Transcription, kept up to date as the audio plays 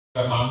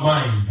My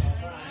mind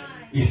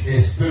is a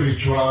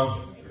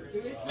spiritual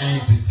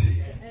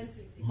entity.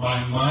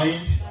 My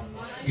mind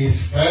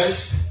is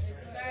first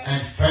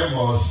and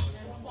foremost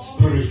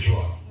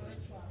spiritual.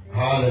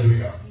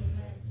 Hallelujah.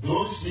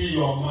 Don't see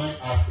your mind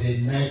as a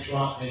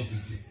natural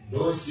entity.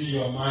 Don't see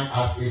your mind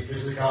as a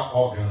physical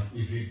organ.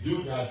 If you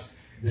do that,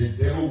 the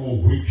devil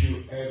will whip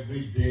you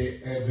every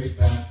day, every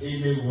time,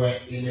 anywhere,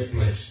 any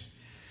place.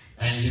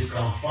 And you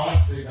can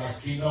fast till that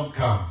kingdom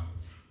come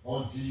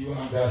until you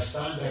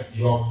understand that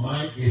your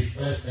mind is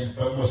first and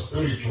foremost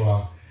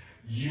spiritual.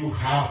 You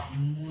have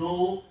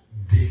no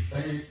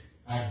defense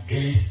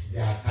against the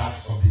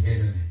attacks of the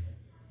enemy.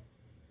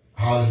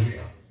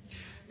 Hallelujah.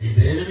 If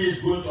the enemy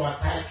is going to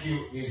attack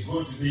you, it's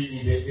going to be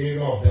in the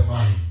area of the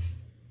mind.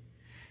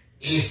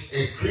 If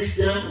a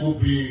Christian will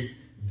be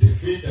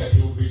defeated,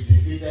 he will be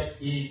defeated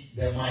in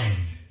the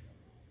mind.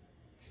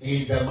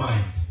 In the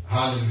mind.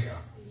 Hallelujah.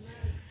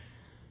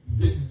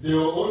 The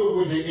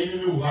only way the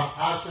enemy will have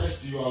access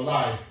to your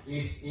life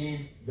is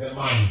in the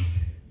mind.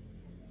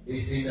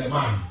 It's in the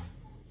mind.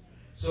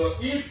 So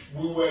if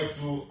we were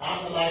to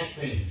analyze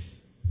things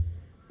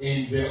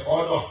in the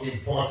order of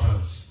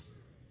importance,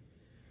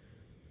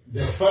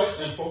 the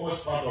first and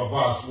foremost part of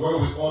us where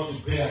we ought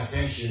to pay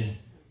attention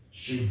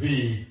should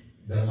be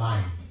the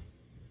mind.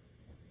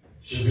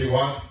 Should be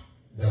what?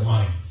 The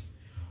mind.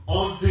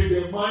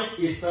 Until the mind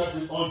is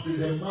certain, until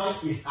the mind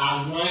is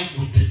aligned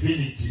with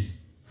divinity,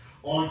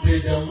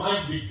 until the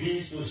mind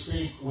begins to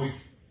sync with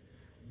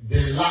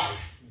the life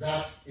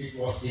that it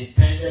was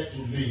intended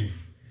to live,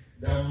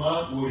 the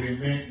man will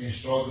remain in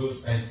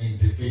struggles and in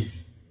defeat.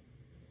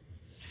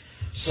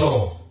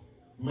 So,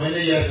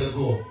 many years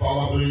ago,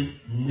 probably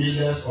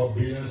millions or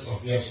billions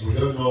of years, we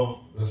don't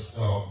know,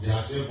 they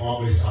are saying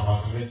probably it's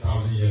about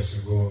 7,000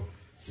 years ago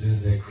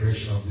since the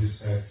creation of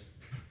this earth.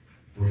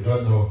 We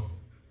don't know.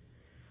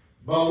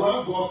 But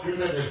when God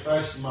created the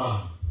first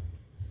man,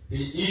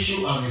 He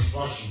issued an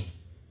instruction.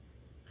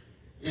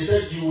 He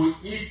said, you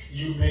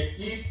may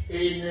eat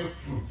any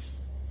fruit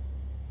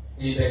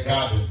in the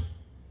garden,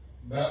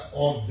 but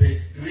of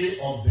the tree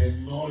of the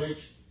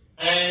knowledge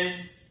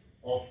and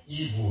of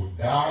evil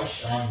thou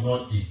shalt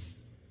not eat.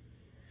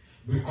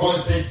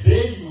 Because the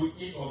day you will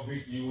eat of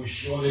it, you will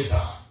surely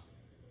die.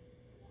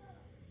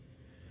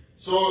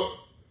 So,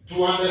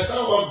 to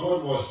understand what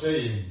God was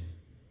saying,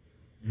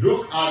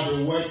 look at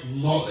the word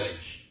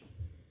knowledge.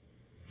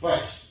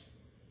 First,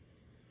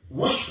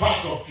 which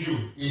part of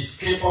you is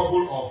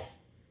capable of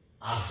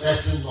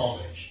accessing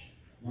knowledge?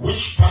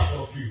 Which part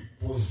of you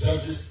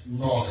possesses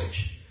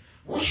knowledge?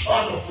 Which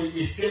part of you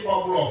is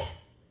capable of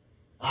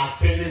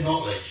attaining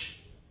knowledge,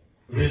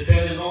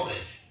 retaining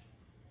knowledge?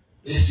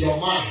 It's your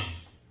mind.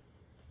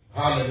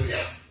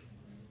 Hallelujah.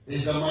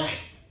 It's the mind.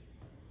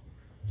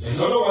 So in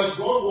other words,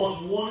 God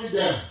was warning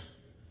them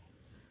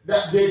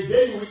that the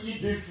day you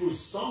eat this food,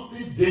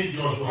 something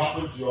dangerous will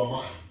happen to your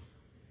mind.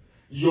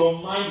 Your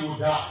mind will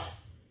die.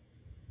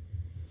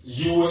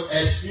 You will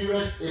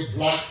experience a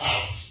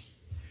blackout.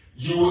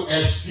 You will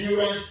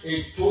experience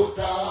you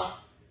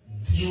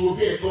will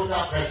be a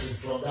total person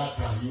from that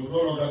time. You will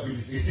no longer be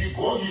this. You see,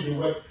 God used the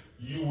word,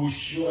 you will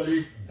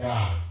surely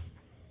die.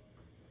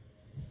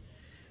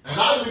 And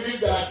I believe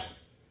that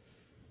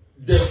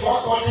the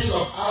faculties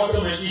of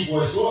Adam and Eve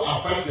were so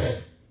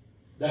affected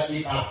that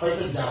it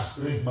affected their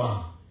spirit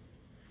man.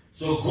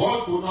 So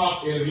God could not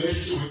have a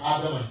relationship with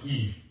Adam and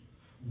Eve.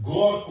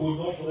 God could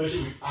not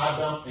fellowship with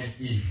Adam and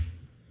Eve.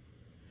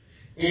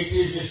 It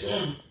is the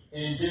same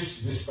in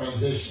this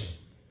dispensation.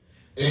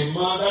 A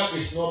man that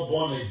is not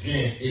born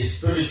again is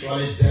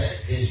spiritually dead.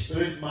 His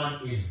spirit man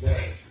is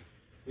dead.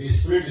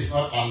 His spirit is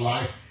not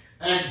alive.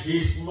 And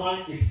his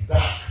mind is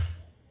dark.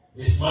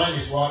 His mind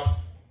is what?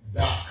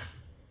 Dark.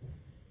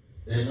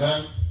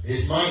 Amen.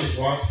 His mind is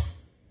what?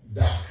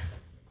 Dark.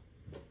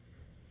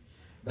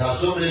 There are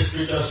so many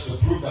scriptures to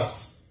prove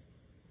that.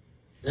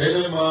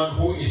 Any man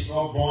who is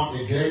not born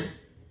again,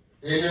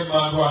 any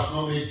man who has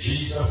not made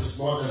Jesus his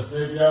Lord and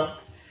Savior,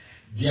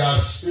 their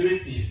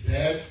spirit is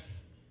dead,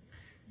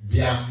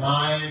 their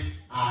minds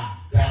are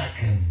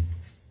darkened.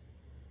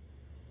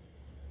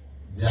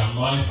 Their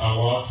minds are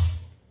what?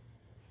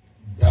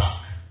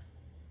 Dark.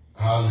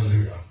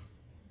 Hallelujah.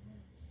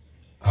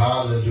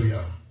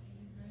 Hallelujah.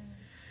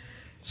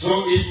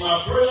 So it's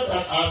my prayer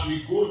that as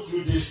we go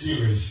through this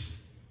series,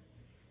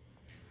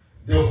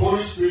 the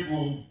Holy Spirit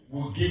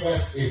will give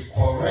us a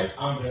correct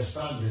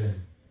understanding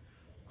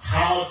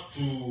how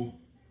to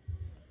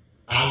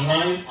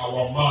align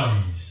our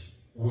minds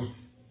with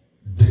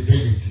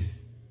divinity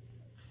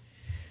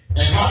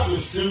and how to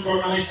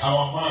synchronize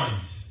our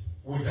minds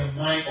with the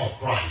mind of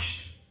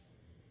Christ.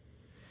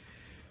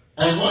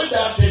 And when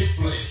that takes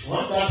place,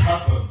 when that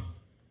happens,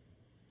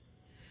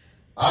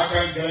 I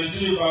can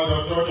guarantee you by the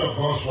authority of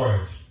God's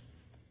word,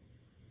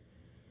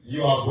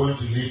 you are going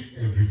to live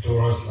a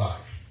victorious life.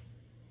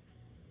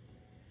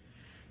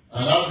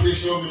 And I believe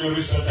so many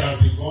research has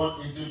been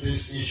gone into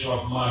this issue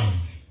of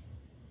mind.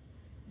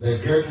 The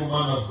great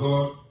woman of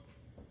God,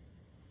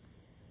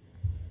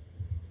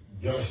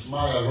 Joyce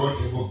Meyer, wrote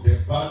a book, The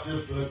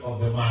Battlefield of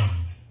the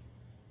Mind.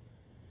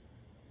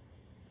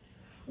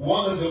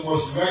 one of the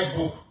most read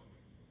books,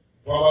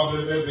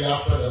 probably maybe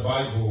after the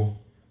Bible,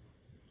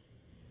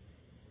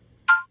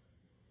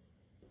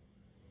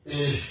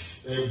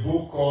 is a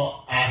book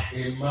called As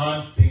a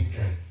Man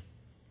Thinketh,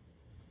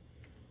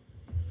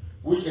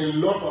 which a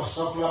lot of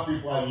secular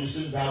people are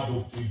using that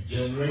book to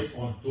generate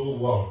untold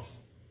wealth,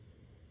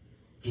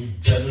 to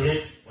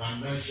generate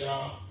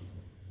financial,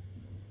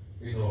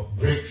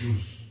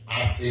 breakthroughs.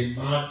 As a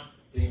Man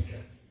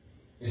Thinketh.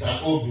 It's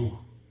an old book.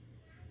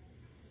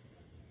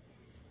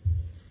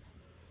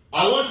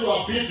 I want to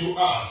appeal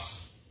to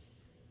us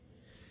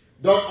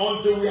that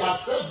until we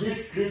accept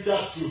this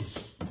scripture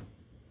truth,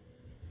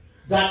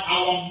 that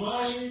our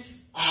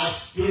minds are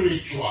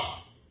spiritual,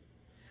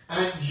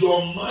 and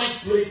your mind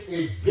plays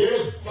a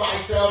very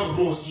vital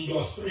role in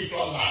your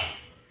spiritual life,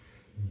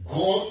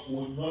 God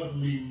will not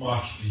mean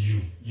much to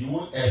you. You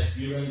won't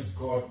experience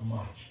God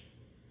much.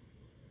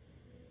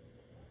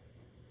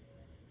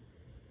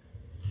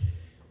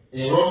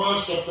 In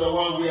Romans chapter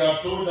 1, we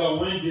are told that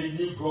when they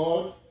knew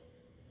God,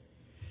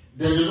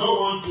 they did not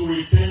want to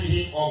retain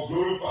him or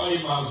glorify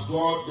him as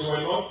God. They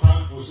were not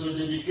thankful, so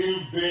they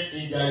became vain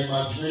in their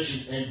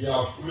imagination, and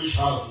their foolish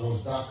heart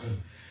was darkened.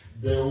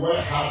 The word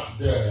heart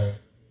there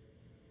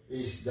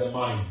is the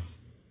mind.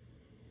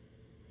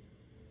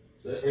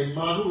 So a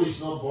man who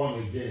is not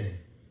born again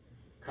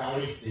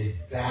carries a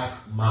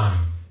dark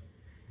mind.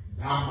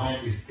 That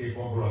mind is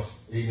capable of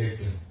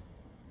anything.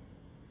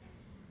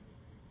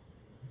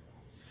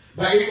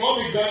 But it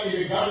all began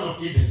in the Garden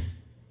of Eden.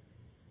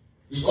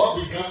 It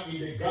all began in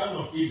the Garden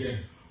of Eden,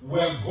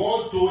 where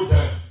God told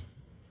them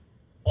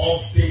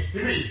of the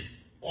tree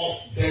of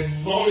the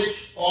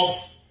knowledge of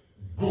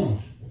good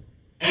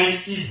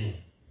and evil.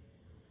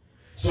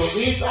 So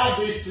inside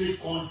this tree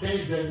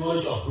contains the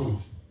knowledge of good.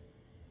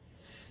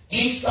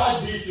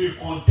 Inside this tree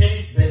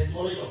contains the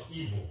knowledge of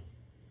evil.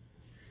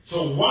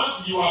 So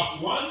you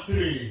have one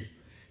tree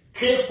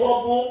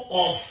capable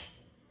of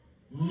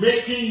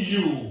making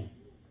you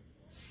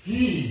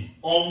see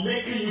or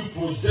making you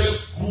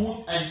possess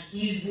good and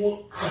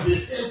evil at the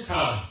same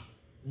time.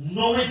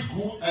 Knowing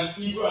good and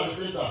evil at the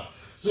same time.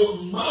 So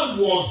man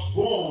was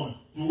born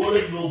to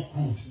only know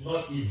good,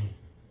 not evil.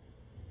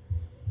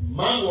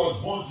 Man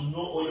was born to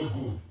know only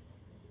good.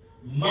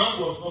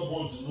 Man was not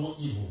born to know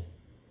evil.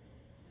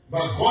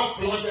 But God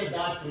planted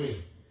that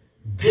tree,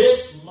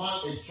 gave man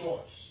a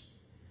choice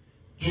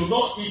to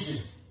not eat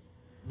it.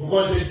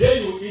 Because the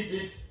day you eat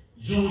it,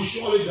 you will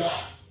surely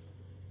die.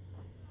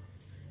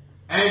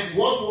 And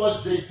what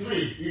was the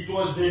tree? It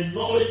was the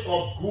knowledge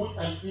of good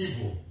and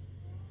evil.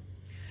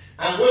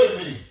 And wait a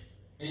minute.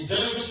 In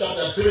Genesis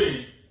chapter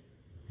 3,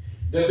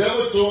 the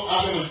devil told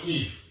Adam and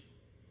Eve,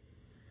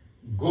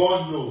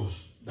 God knows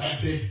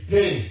that the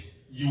day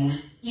you will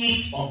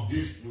eat of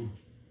this fruit,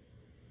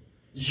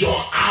 your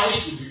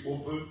eyes will be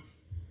opened.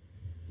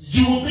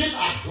 You will be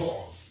like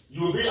gods.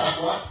 You will be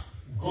like what?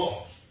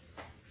 Gods.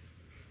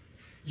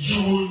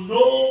 You will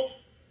know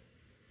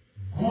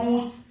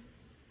good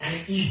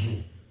and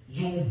evil.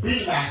 You will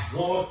be like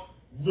God,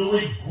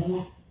 knowing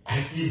good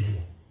and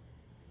evil.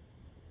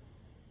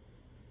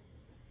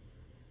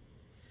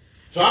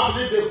 So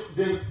I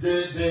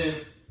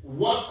believe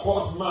what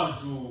caused man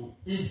to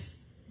eat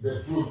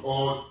the fruit,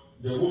 or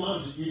the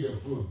woman to eat the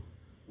fruit,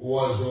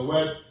 was the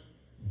word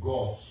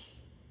gods.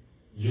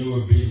 You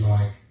will be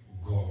like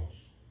gods,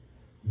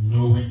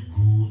 knowing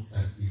good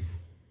and evil.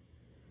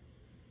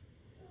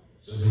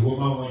 So the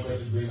woman wanted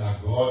to be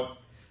like God.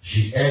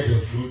 She ate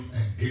the fruit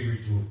and gave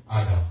it to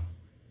Adam.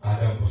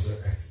 Adam also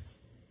ate it.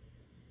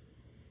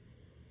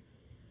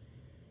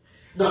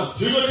 Now,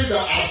 do you notice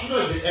that as soon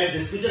as they ate,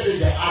 the scripture says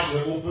their eyes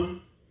were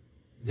open?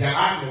 Their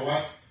eyes were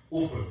what?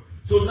 Open.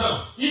 So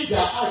now, if their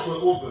eyes were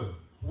open,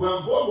 when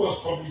God was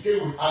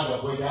communicating with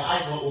Adam, were their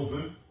eyes not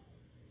open?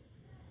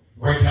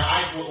 Were their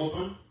eyes not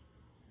open?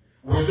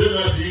 Were they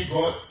not seeing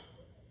God?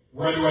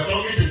 When they were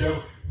talking to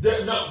them,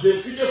 now the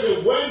scripture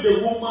says when the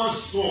woman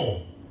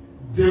saw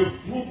the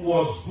fruit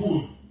was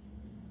good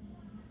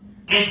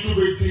and to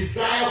be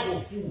desired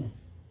for food.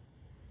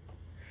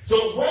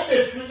 So when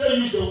the scripture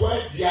used the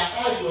word their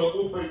eyes were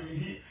open,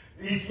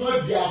 it's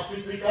not their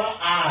physical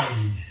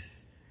eyes.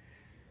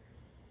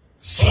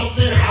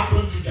 Something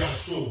happened to their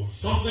soul.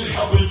 Something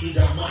happened to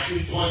their mind.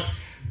 It was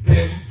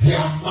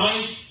their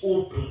minds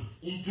opened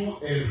into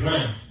a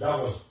realm that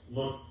was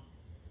not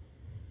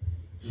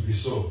to be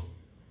so.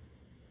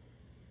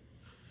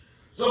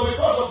 So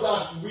because of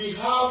that, we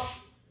have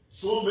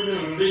so many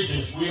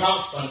religions. We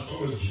have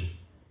Scientology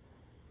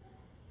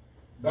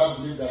that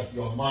believe that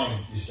your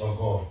mind is your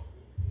God.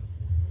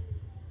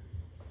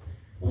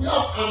 We have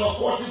an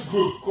occultic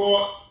group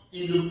called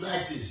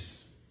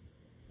Illuminatis.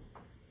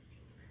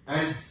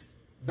 And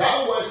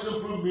that word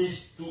simply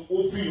means to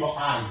open your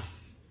eyes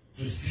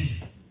to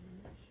see.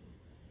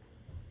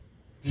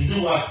 To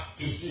do what?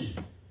 To see.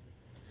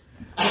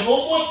 And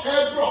almost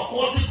every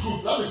occultic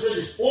group, let me say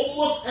this,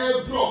 almost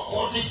every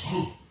occultic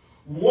group,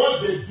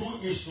 what they do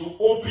is to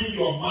open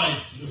your mind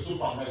to the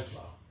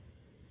supernatural.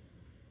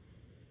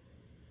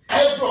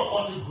 Every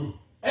occultic group,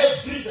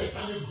 every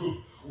satanic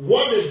group,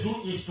 what they do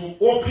is to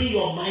open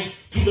your mind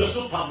to the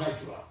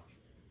supernatural.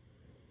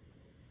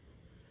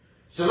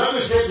 So let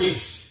me say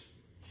this.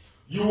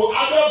 You will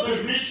either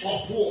be rich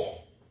or poor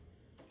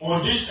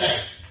on this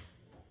earth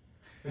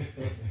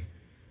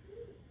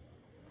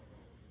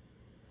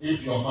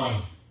if your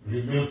mind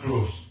remain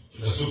close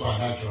to the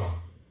supernatural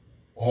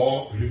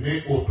or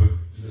remain open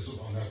to the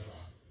supernatural.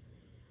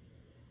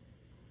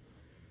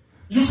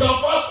 You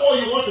can fast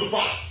all you want to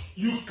fast.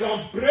 You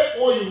can pray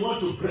all you want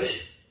to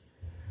pray.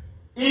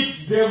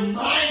 If the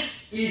mind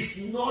is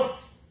not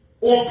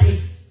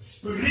opened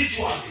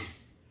spiritually,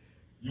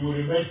 you will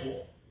remain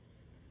poor.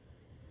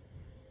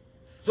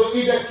 So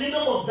in the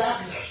kingdom of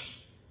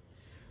darkness,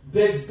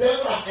 the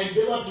devil has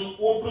endeavored to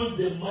open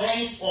the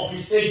minds of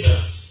his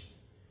agents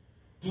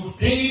to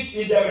things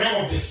in the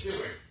realm of the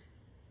spirit.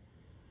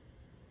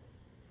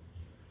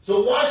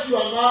 So once you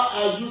are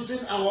now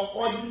using our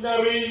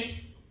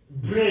ordinary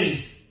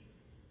brains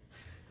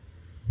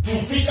to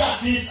figure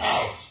things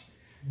out,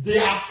 they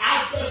have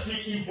access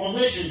to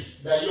information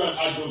that you and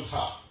I don't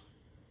have.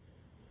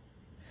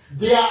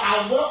 They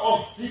are aware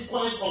of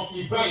sequence of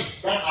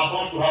events that are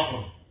about to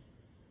happen.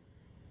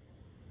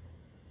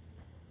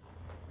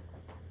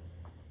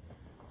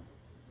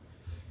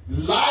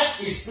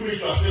 Life is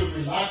spiritual. Say with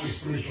me, life is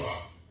spiritual.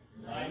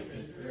 Life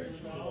is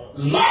spiritual.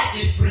 Life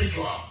is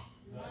spiritual.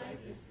 Life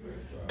is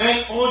spiritual.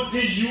 And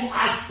until you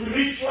are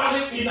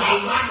spiritually in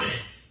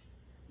alignment,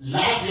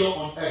 life here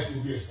on earth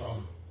will be a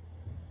struggle.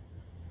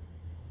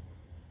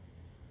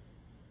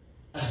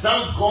 And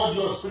thank God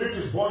your spirit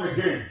is born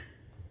again.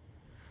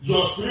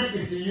 Your spirit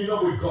is in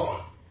union with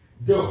God.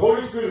 The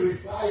Holy Spirit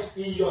resides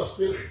in your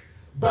spirit.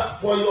 But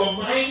for your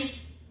mind,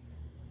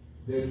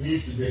 there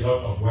needs to be a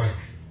lot of work.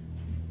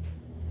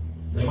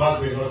 There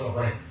must be a lot of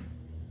work.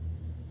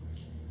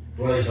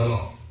 Praise the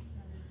Lord.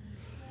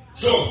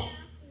 So,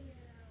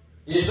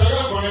 in 2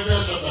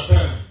 Corinthians chapter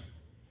 10,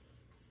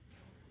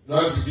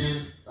 let's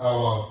begin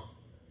our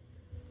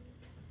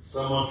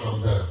sermon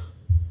from there.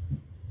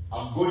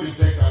 I'm going to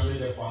take and lay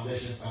the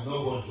foundations. I'm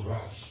not going to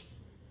rush.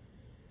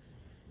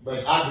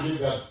 But I believe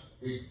that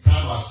a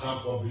time has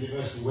come for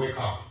believers to wake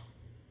up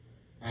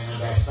and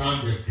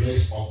understand the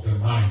place of the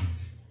mind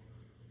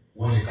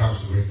when it comes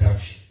to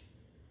redemption.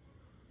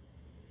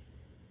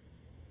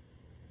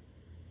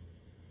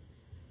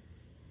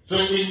 So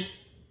in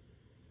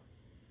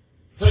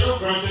 2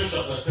 Corinthians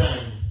chapter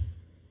 10,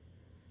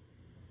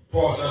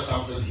 Paul says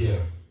something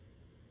here.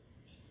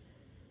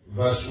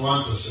 Verse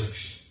 1 to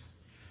 6.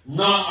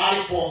 Now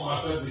I, Paul,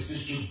 myself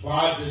beseech you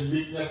by the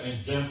meekness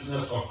and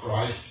gentleness of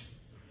Christ,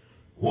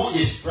 who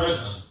in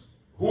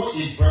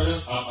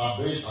presence am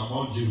abased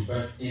among you,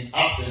 but in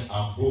absence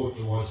am bold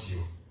towards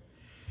you.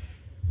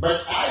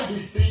 But I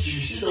beseech you.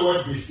 You see the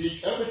word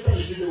beseech? Every time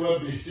you see the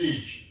word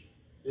beseech,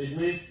 it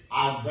means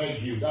I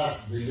beg you. That's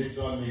the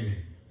literal meaning.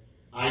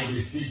 I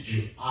beseech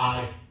you.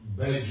 I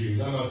beg you. Is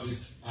that not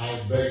it?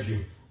 I beg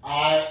you.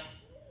 I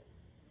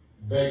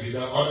beg you.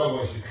 There are other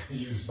words you can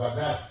use, but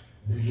that's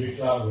the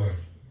literal word.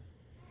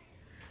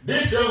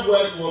 This same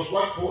word was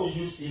what Paul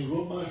used in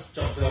Romans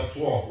chapter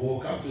 12. We'll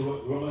come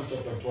to Romans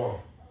chapter 12.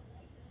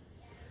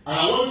 And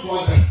I want to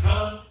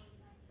understand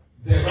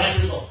the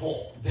writings of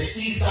Paul, the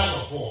inside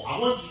of Paul. I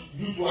want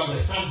you to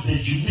understand the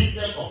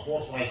uniqueness of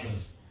Paul's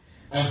writings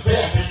and pay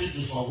attention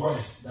to some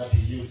words that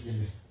he used in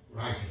his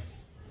writings.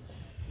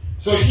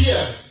 So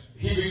here,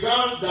 he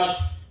began that,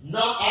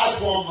 now I,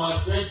 Paul,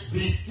 myself,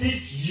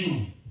 beseech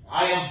you.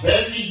 I am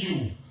begging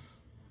you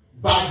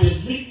by the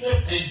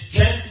meekness and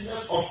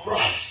gentleness of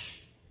Christ,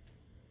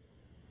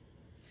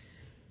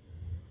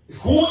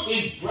 who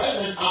in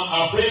present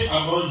am abased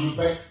among you,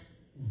 but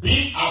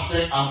being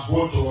absent am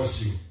bold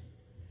towards you.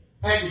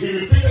 And he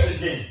repeated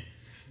again,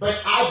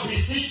 but I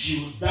beseech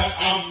you that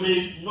I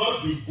may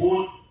not be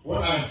bold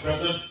when I am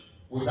present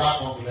without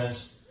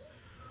confidence.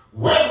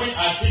 Wherewith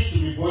I think to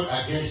be bold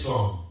against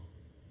some,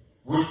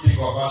 we think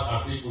of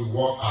us as if we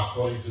walk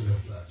according to the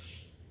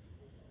flesh.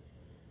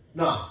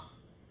 Now,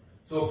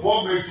 so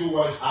Paul made two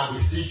words, I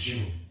beseech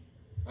you,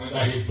 and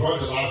that he brought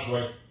the last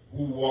word,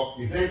 who walk.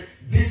 He said,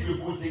 these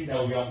people think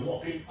that we are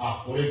walking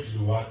according to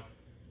the what?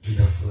 To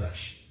the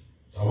flesh.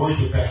 So I want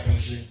you to pay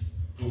attention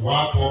to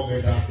why Paul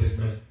made that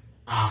statement,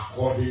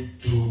 according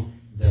to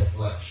the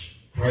flesh.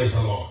 Praise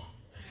the Lord.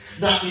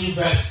 Now in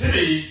verse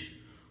 3,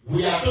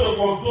 we are told,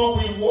 for though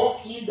we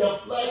walk in the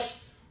flesh,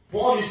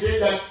 Paul is saying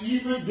that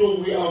even though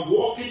we are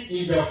walking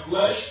in the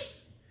flesh,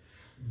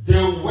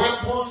 the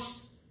weapons,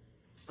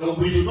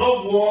 we do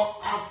not war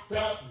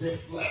after the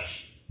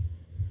flesh.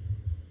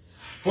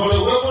 For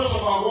the weapons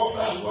of our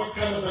warfare are not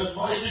kind of a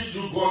mighty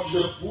through God to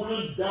the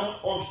pulling down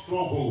of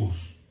strongholds.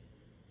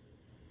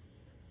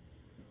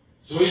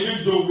 So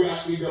even though we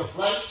are in the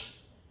flesh,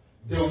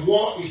 the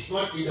war is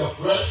not in the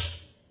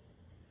flesh.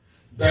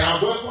 There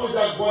are weapons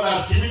that God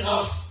has given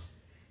us,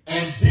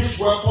 and these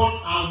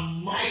weapons are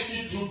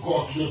mighty through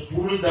God to the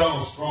pulling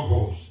down of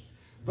strongholds.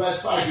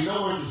 Verse 5, you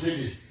now want to say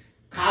this,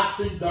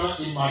 casting down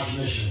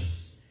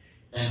imaginations,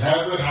 and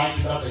every high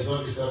thing that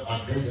exalts itself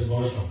against the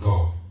knowledge of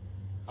God.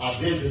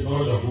 Against the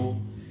knowledge of who?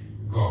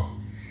 God.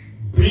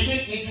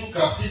 bringing into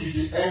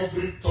captivity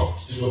every thought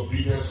to the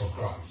obedience of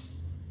Christ,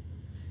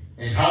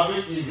 and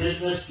having in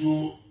readiness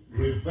to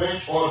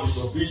revenge all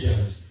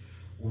disobedience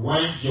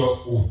when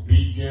your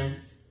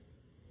obedience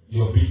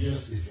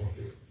is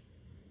fulfilled.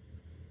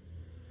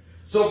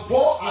 So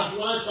Paul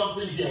outlines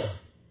something here,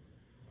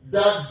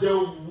 that the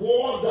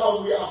war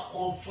that we are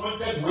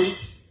confronted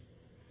with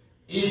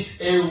is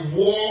a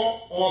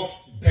war of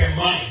the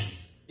mind.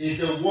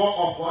 It's a war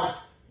of what?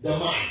 The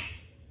mind.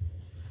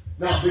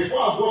 Now, before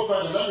I go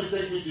further, let me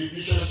take you to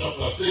Ephesians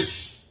chapter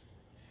 6.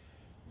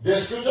 The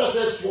scripture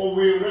says, for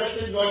we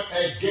wrestle not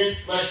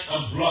against flesh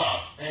and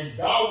blood, and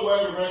that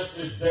word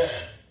wrestle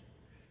there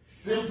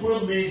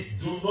simply means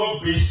do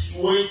not be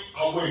swayed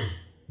away.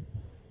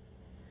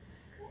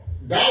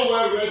 That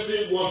word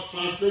wrestle was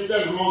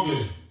translated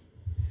wrongly,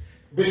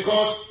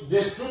 because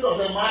the truth of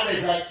the matter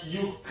is that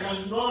you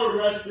cannot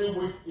wrestle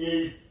with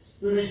a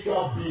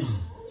spiritual being.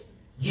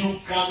 You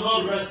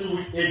cannot wrestle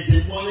with a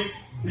demonic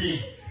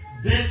being.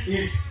 This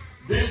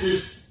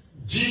is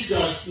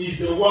Jesus is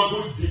the one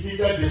who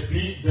defeated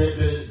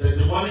the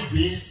demonic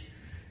beings.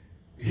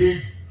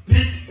 He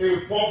did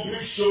a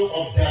public show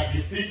of their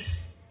defeat.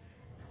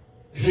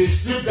 He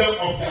stripped them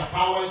of their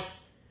powers.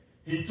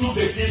 He took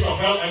the keys of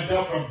hell and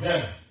death from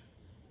them.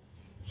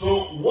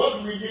 So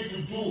what we need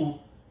to do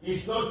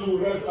is not to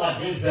wrestle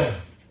against them.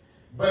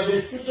 But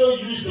the scripture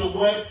used the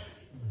word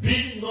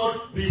be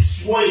not be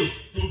swayed.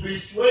 To be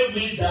swayed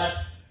means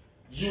that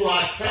you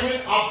are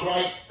standing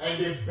upright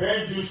and they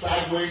bend you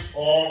sideways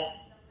or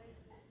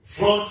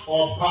front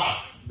or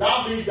back.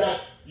 That means that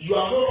you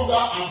are no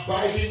longer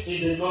abiding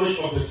in the knowledge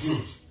of the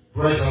truth.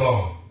 Praise the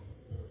Lord.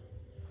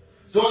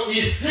 So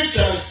in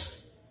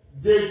scriptures,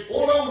 the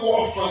only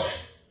warfare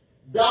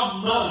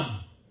that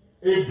man,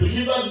 a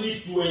believer,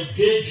 needs to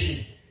engage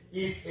in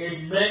is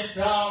a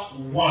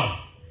mental one.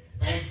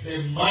 And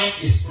the mind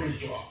is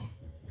spiritual.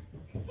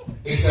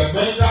 It's a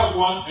mental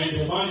one and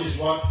the mind is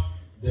what?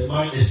 The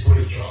mind is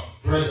spiritual.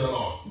 Praise the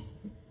Lord.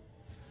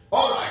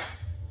 Alright.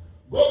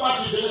 Go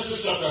back to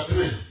Genesis chapter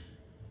 3.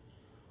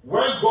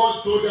 When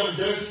God told them in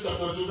Genesis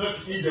chapter 2 not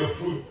to eat the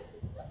fruit,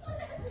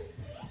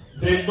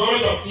 the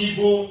knowledge of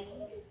evil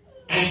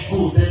and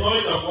good. The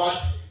knowledge of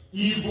what?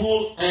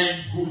 Evil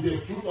and good. The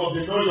fruit of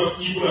the knowledge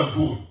of evil and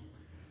good.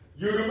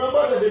 You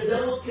remember that the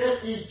devil came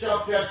in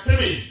chapter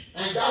 3,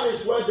 and that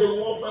is where the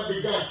warfare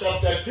began.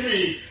 Chapter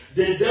 3,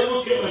 the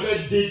devil came and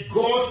said, did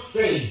God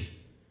say?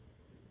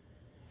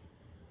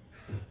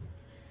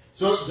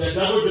 So the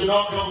devil did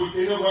not come with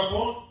any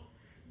weapon.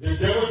 The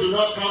devil did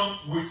not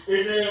come with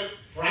any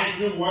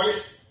frightening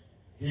words.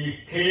 He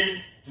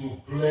came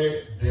to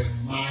play the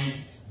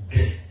mind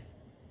game.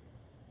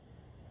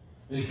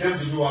 He came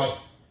to do what?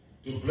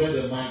 To play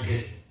the mind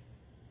game.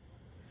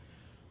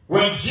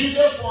 When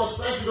Jesus was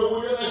sent to the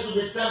wilderness to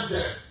be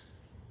tempted,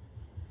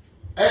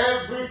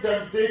 every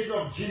temptation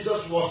of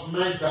Jesus was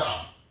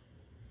mental.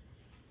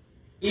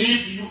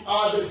 If you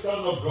are the Son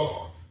of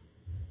God.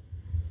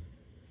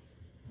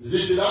 Did you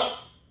see that?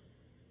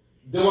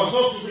 There was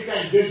no physical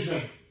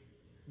engagement.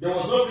 There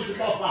was no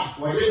physical fight.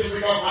 Were there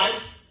physical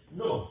fights?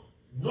 No.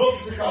 No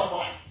physical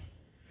fight.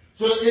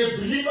 So a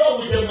believer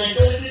with the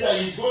mentality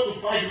that he's going to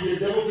fight with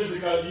the devil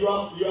physically, you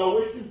are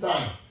wasting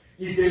time.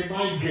 It's a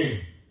mind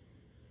game.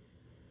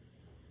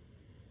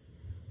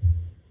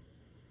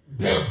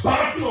 The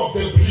battle of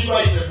the believer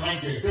is a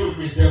mind game. Say with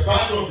me, the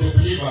battle of the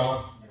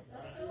believer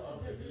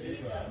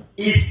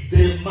is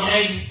the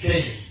mind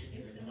game.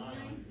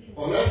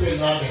 Or let's say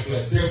loud and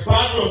clear. The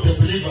battle of the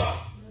believer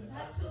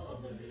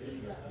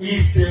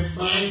is the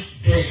mind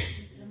game.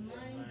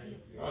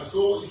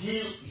 So he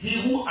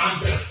who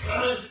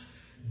understands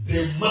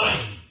the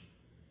mind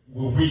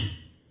will win.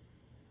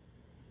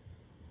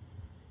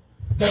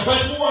 The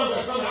person who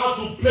understands how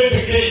to play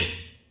the game,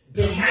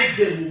 the mind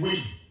game will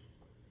win.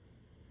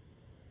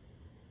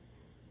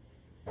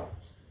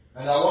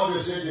 And I want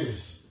to say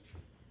this,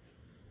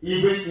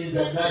 even in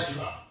the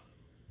natural,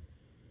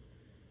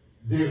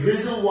 the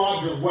reason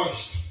why the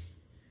West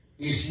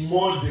is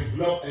more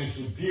developed and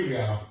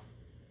superior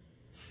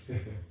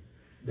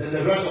than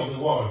the rest of the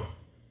world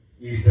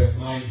is the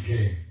mind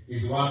game.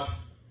 Is what?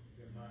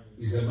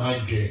 Is the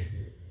mind game.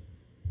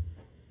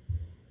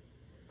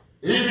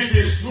 If it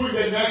is true in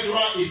the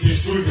natural, it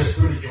is true in the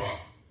spiritual.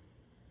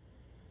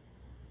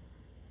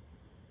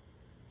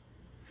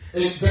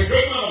 And the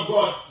great man of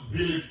God,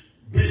 Billy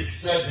Big,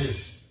 said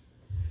this: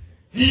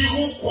 he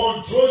who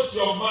controls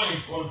your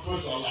mind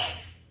controls your life.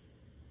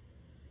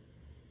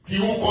 He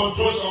who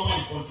controls your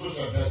mind controls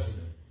your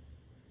destiny.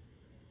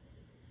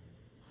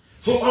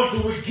 So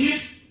until we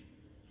give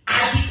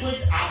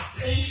adequate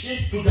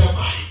attention to the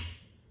mind,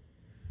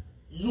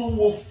 you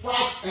will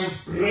fast and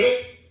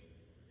pray,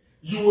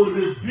 you will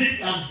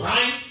rebuke and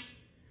bind,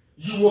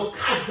 you will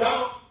cast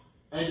down,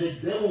 and the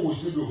devil will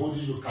still be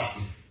holding you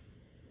captive.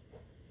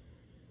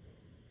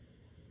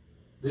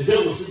 The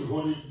devil will still be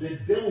holding, the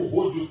devil will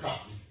hold you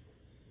captive.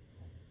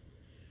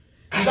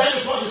 And that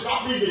is what is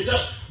happening in the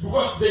church.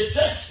 Because the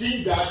church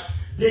think that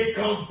they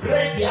can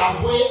break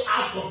their way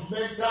out of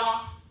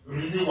mental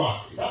renewal.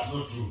 That's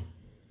not true.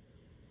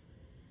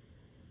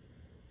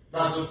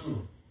 That's not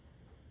true.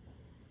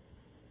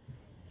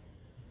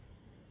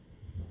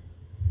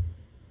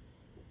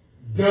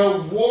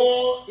 The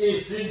war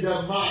is in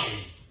the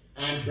mind,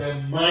 and the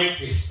mind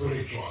is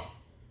spiritual.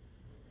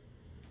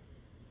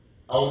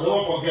 I will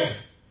never forget,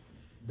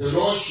 the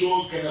Lord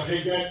showed Kenneth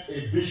Hagin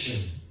a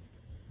vision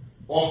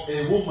of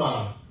a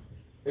woman,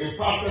 a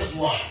pastor's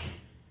wife.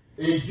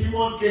 A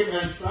demon came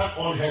and sat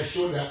on her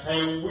shoulder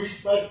and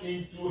whispered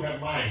into her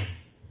mind,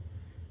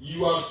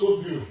 "You are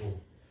so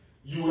beautiful.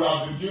 You will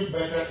have been doing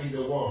better in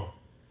the world.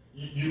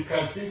 You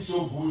can sing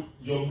so good.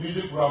 Your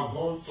music will have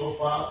gone so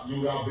far.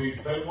 You will have been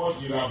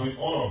famous. You will have been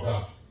all of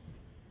that."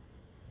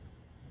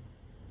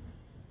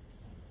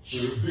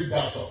 She rebuked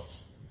that thought.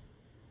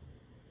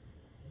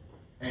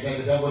 And then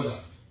the devil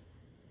left.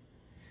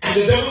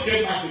 And the devil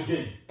came back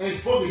again and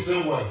spoke the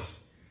same words.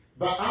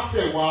 But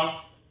after a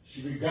while,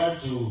 she began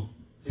to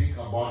think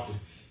about it.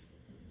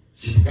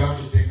 She began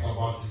to think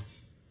about it.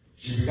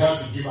 She began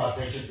to give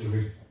attention to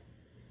it.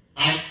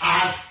 And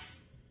as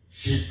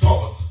she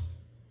thought,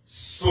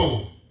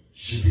 so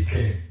she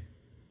became.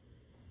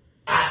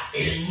 As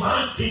a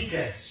man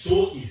thinketh,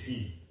 so is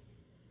he.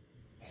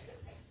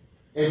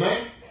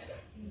 Amen?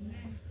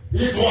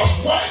 It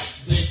was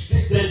worse.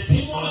 The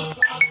demon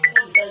sat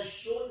on her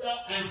shoulder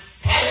and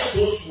fired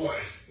those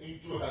words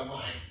into her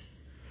mind.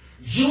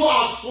 You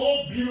are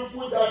so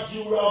beautiful that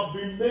you have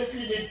been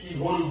making it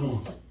in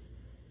Hollywood.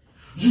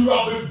 You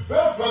have been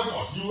very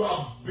famous. You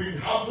have been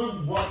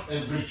having wealth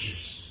and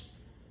riches.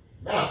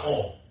 That's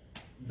all.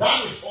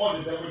 That is all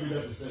the devil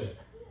needed to say.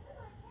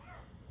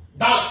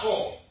 That's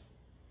all.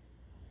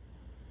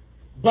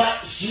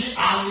 But she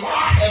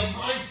allowed her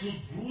mind to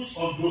bruise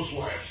on those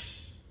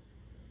words.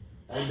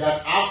 And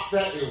that after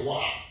a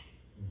while,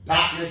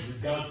 darkness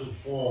began to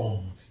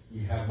form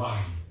in her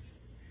mind.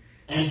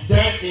 And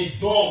then a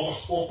door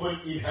was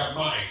opened in her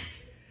mind.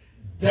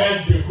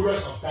 Then the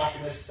rulers of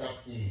darkness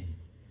stepped in.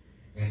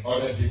 And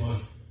other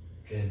demons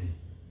came in.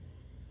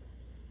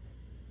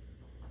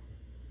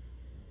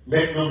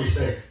 Make no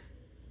mistake.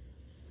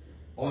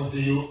 Until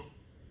you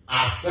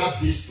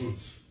accept this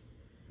truth,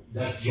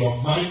 that your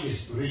mind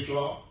is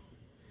spiritual,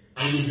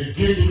 and you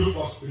begin to look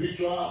for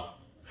spiritual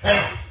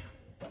help,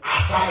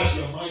 as far as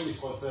your mind is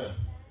concerned,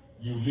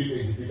 you live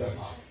a defeated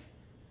life.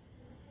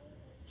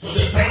 So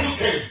the devil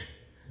came.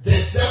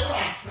 The devil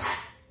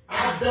attacked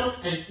Adam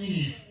and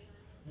Eve,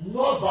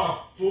 not by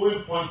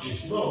throwing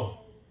punches, no.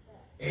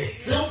 A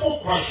simple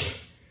question.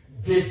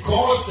 Did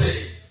God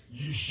say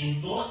you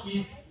should not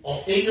eat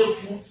of any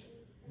fruit?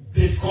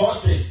 Did God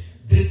say?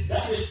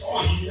 That is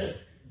all he did.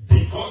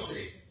 Did God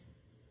say?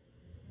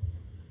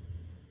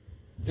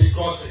 Did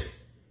God say?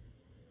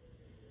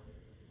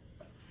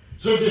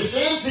 So the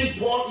same thing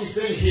Paul is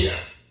saying here.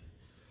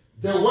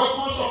 The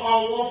weapons of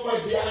our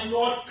warfare, they are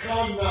not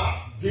carnal.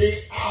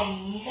 They are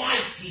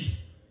mighty.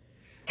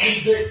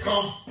 And they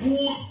can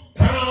pull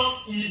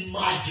down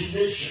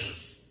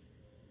imaginations.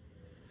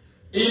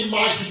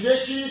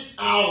 Imaginations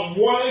are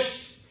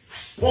words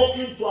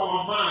spoken to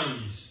our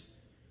minds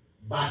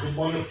by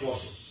demonic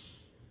forces.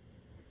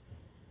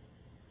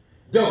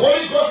 The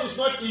Holy Ghost is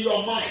not in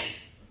your mind,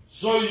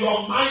 so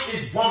your mind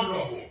is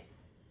vulnerable.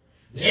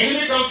 The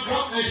enemy can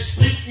come and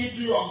speak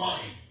into your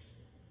mind.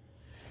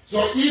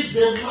 So if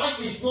the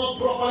mind is not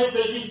properly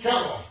taken care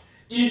of,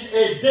 in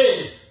a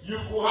day, you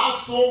could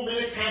have so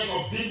many kinds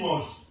of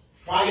demons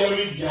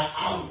firing their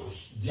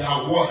arrows,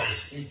 their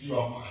words into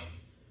your mind.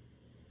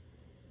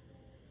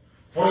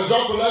 For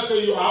example, let's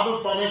say you are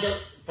having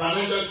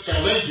financial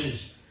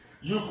challenges.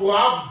 You could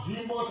have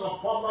demons of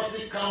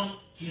poverty come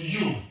to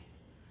you,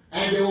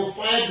 and they will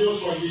fire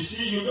those ones. You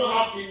see, you don't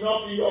have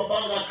enough in your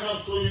bank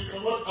account, so you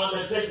cannot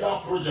undertake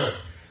that project.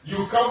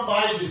 You can't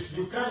buy this,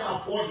 you can't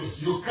afford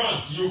this, you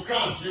can't.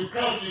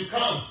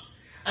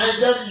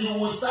 And then you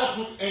will start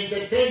to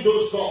entertain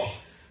those thoughts.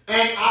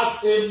 And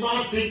as a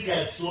man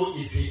thinketh, so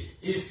is he.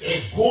 It's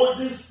a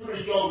golden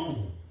spiritual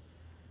rule.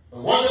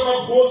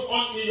 Whatever goes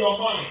on in your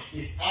mind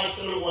is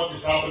actually what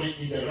is happening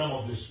in the realm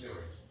of the spirit.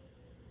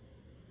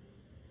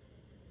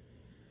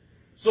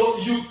 So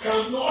you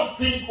cannot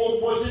think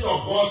opposite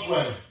of God's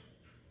word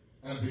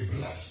and be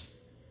blessed.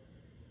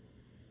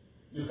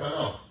 You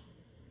cannot.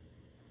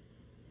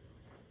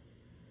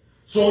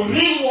 So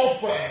real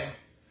warfare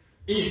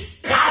is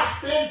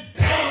casting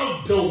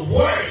down the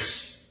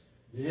words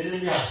the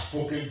enemy has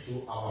spoken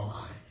to our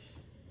minds.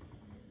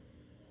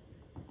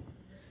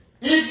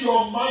 If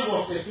your mind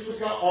was a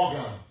physical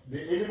organ,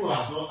 the enemy will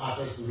have no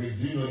access to it.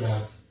 Do you know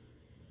that?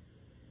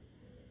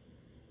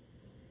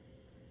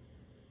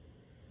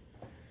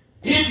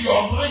 If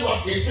your mind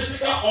was a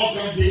physical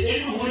organ, the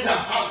enemy won't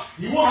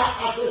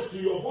have access to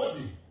your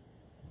body.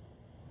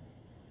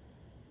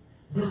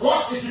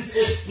 Because it is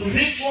a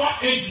spiritual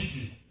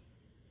entity.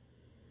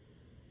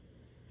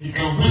 He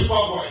can whisper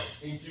words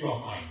into your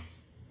mind.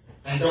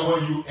 And then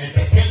when you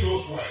entertain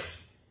those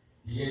words,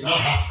 he now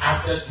has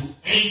access to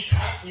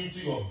enter into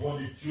your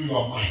body through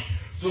your mind.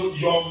 So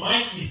your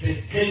mind is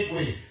the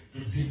gateway to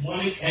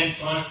demonic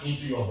entrance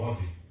into your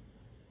body.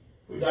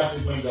 Put that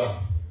statement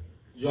down.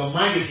 Your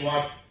mind is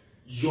what?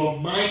 Your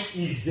mind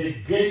is the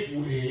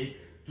gateway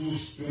to to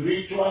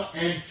spiritual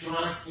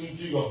entrance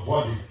into your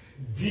body.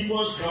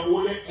 Demons can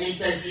only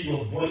enter into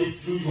your body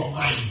through your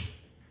mind.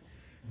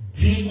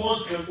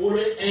 Demons can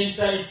only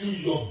enter into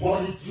your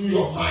body through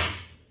your mind.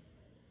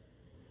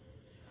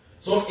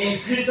 So a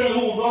Christian who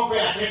will not pay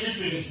attention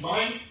to his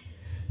mind,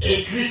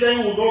 a Christian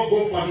who will not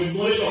go for the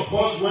knowledge of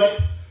God's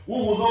word, who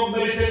will not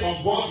meditate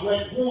on God's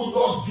word, who will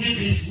not give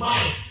his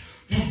mind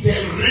to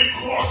the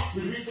rigorous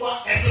spiritual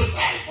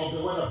exercise of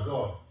the word of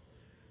God,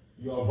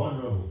 you are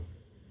vulnerable.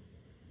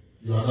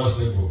 You are not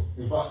stable.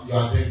 In fact, you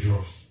are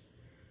dangerous.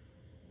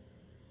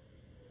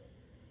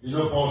 You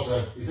know, Paul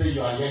said, he said,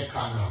 you are yet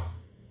carnal.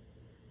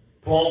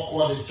 Paul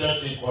called the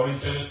church in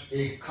Corinthians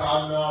a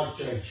carnal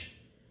church.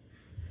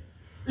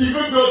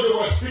 Even though they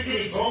were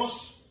speaking in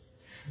tongues,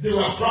 they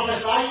were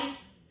prophesying,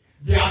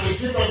 they are the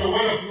gift of the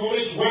word of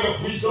knowledge, word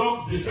of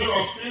wisdom, discerning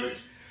of spirit.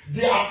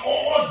 They are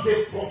all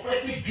the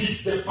prophetic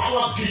gifts, the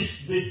power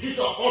gifts, the gifts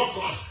of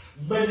utterance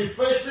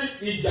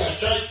manifested in their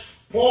church.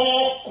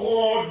 Paul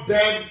called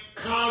them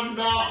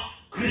carnal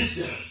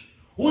Christians.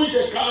 Who is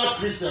a carnal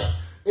Christian?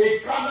 A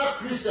carnal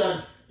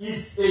Christian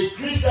is a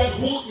Christian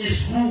who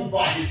is ruled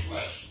by his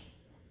flesh.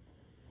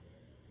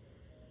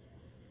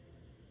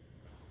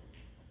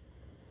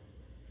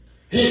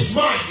 His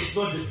mind is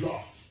not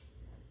developed.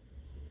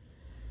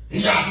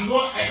 He has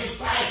not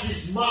exercised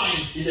his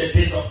mind in the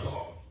things of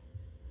God.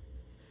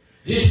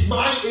 His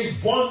mind is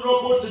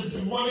vulnerable to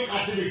demonic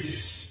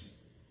activities.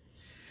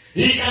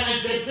 He can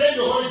entertain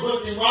the Holy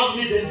Ghost in 1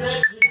 minute, the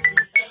next minute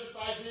is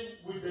exercising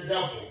with the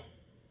devil.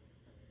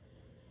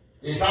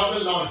 He's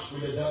having lunch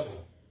with the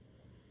devil.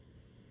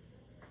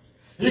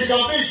 He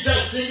can be in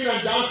church singing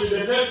and dancing,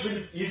 the next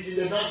minute he's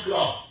in the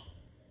nightclub.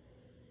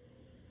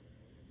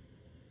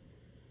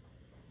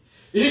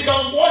 He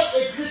can watch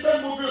a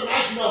Christian movie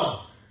right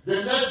now.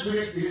 The next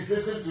minute he's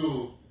listening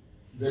to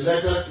the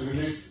latest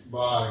released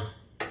by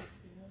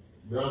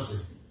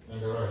Beyonce and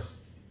the rest.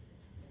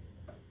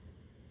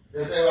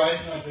 They say, well,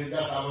 it's nothing,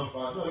 just having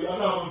fun. No, you're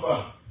not having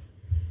fun.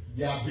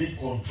 They are being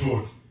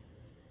controlled.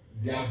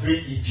 They are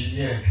being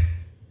engineered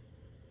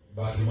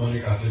by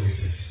demonic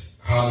activities.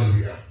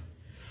 Hallelujah.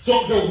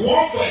 So the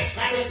warfare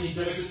started in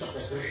Genesis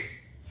chapter 3.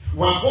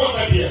 When Paul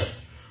said here,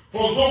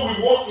 for though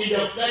we walk in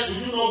the flesh,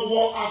 we do not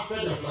war after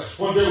the flesh.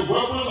 For the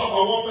weapons of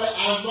our warfare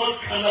are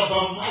not carnal,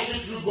 but mighty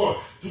through God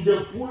to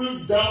the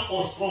pulling down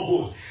of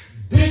strongholds.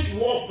 This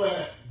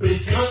warfare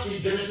began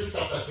in Genesis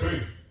chapter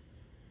 3.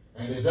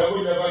 And the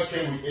devil never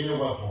came with any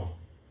weapon.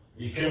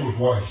 He came with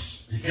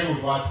words. He came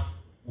with what?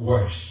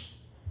 Words.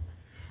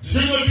 Did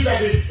you notice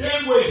that the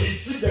same way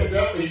he took the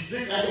devil, he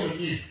took Adam and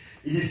Eve,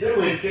 in the same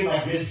way he came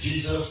against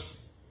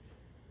Jesus,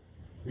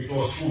 it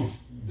was food.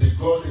 The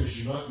God said you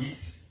should not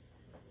eat.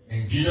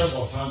 And Jesus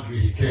was hungry,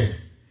 he came.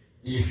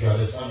 If you are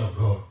the Son of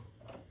God,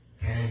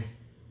 turn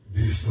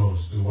these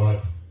stones to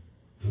what?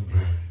 To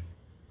bread.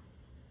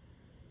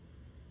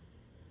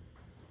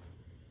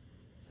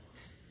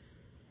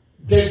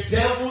 The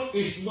devil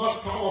is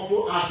not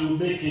powerful as we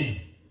make him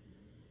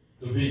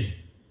to be.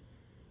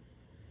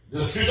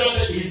 The scripture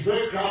says he's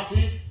very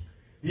crafty,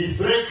 he's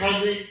very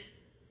cunning,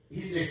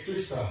 he's a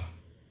trickster.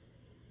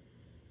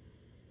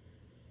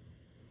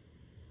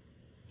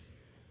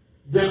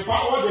 The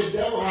power the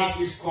devil has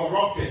is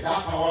corrupted.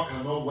 That power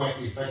cannot work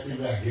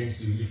effectively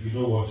against you if you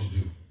know what to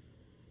do.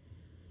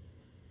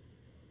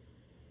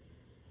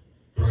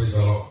 Praise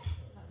the Lord.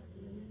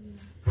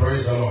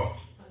 Praise the Lord.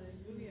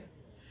 Hallelujah.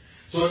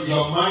 So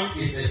your mind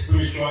is a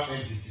spiritual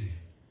entity.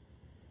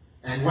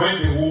 And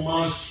when the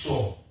woman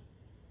saw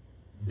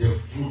the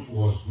fruit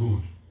was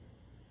good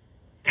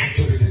and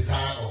to the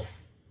desire of,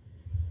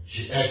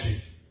 she ate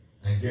it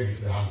and gave it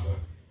to the husband.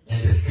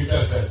 And the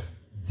scripture said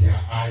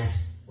their eyes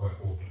were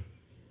open.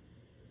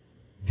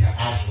 Their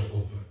eyes were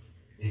open.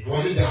 It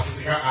wasn't their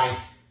physical eyes,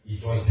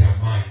 it was their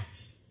minds.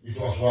 It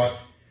was what?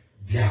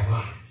 Their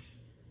minds.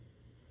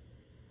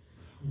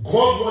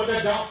 God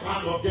wanted that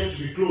part of them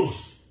to be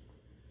closed.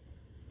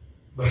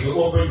 But he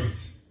opened it.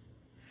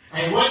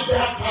 And when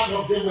that part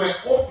of them were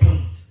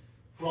opened,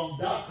 from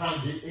that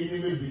time the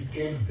enemy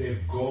became the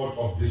god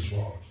of this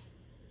world.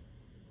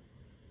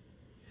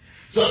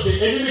 So the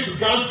enemy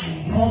began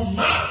to rule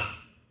man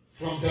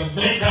from the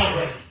mental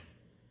realm.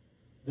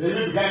 The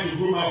enemy began to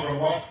rule man from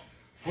what?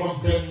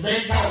 From the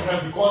mental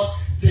realm, because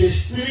the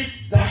spirit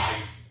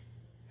died.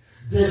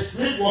 The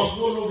spirit was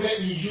no longer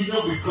in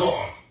union with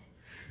God.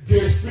 The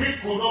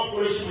spirit could not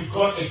fellowship with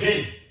God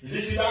again. Did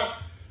you see that?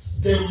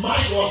 The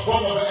mind was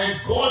vulnerable,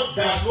 and God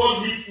does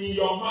not live in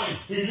your mind.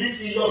 He lives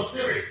in your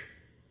spirit.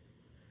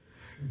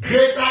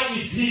 Greater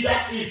is he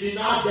that is in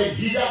us than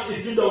he that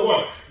is in the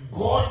world.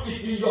 God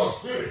is in your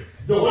spirit.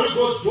 The Holy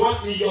Ghost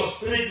dwells in your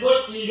spirit,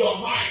 not in your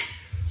mind.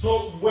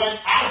 So when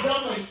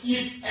Adam and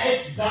Eve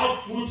ate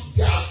that fruit,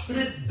 their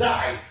spirit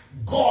died.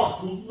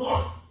 God could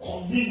not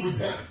commune with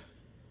them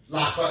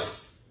like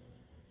first.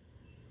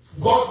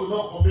 God could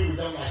not commune with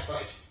them like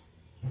first.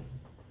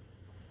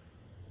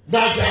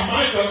 Now their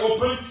minds were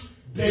opened,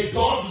 the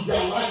doors to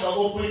their lives were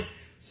opened.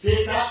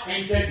 Satan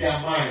entered their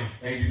mind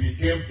and he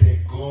became the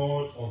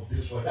god of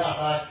this world. That's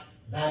how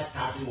that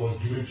title was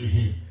given to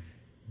him.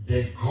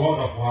 the God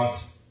of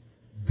what?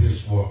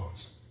 This world.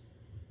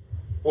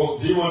 Oh,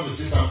 do you want to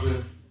see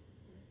something?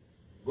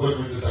 Go with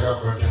me to 2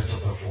 Corinthians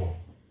chapter 4.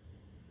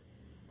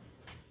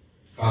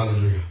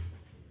 Hallelujah.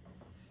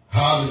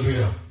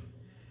 Hallelujah.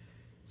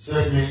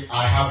 Say with me,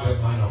 I have the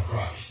mind of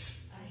Christ.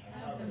 I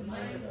have the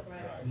mind of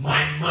Christ.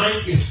 My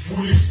mind is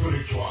fully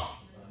spiritual.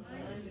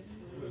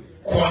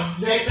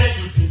 Connected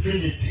to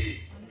divinity.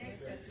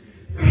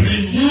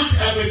 Renewed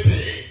every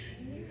day.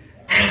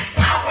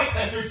 Empowered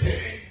every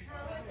day.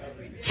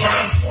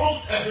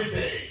 Transformed every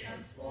day.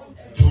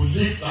 To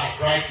live like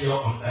Christ here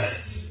on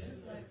earth.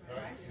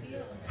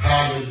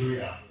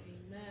 Hallelujah.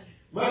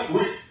 Man,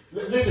 wait,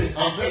 listen,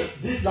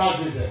 this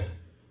last day,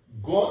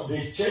 God,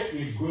 the church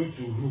is going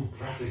to rule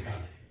practically.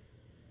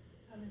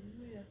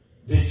 Hallelujah.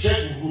 The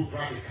church will rule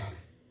practically.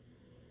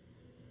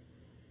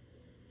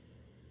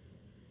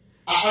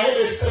 I heard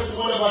a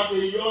testimony about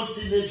a young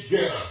teenage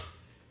girl.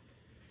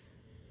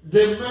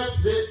 They met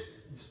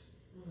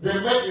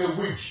a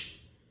witch.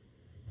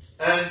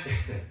 And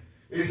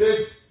he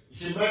says,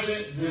 she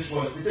mentioned this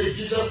one. He said,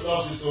 Jesus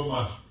loves you so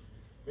much.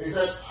 He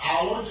said,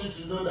 I want you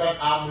to know that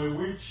I'm a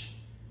witch.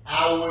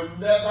 I will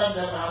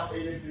never have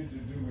anything to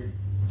do with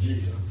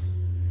Jesus.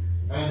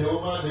 And the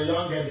woman, the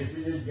young girl, the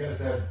teenage girl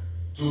said,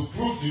 to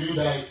prove to you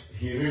that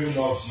he really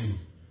loves you,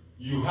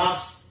 you have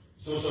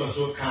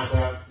so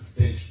cancer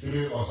stage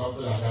 3 or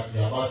something like that.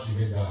 You're about to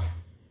even die.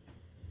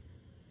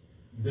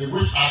 The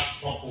witch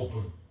has popped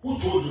open. Who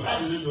told you? How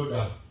did you know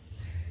that?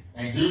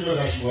 And do you know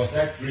that she was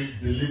set free,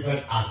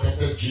 delivered,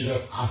 accepted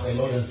Jesus as her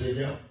Lord and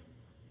Savior?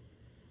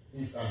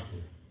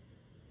 Instantly.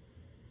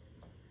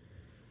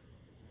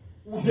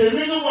 The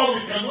reason why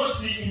we cannot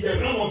see in the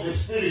realm of the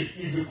spirit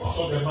is because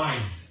of the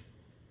mind.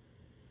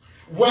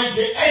 When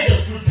they ate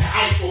the fruit, their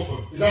eyes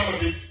open. Is that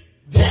what it is?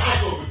 Their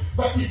eyes open.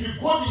 But if you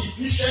go to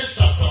Ephesians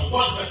chapter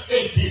 1 verse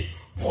 18,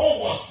 Paul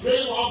was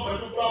praying one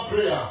particular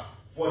prayer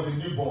for the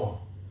newborn.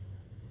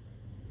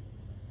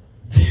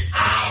 The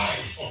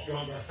eyes of your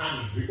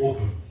understanding be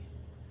opened.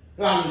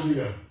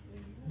 Hallelujah.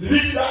 Did you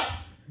see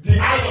that? The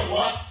eyes of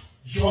what?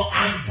 Your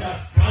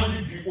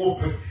understanding be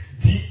opened.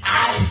 The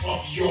eyes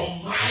of your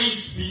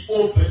mind be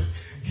open.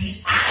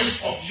 The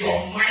eyes of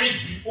your mind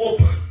be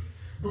open.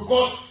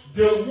 Because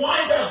the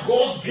one that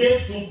God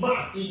gave to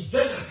man in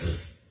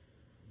Genesis,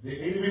 the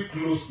enemy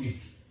closed it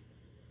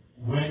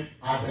when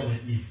Adam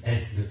and Eve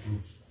ate the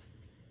fruit.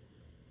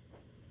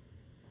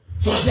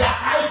 So their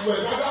eyes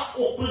were rather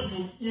open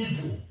to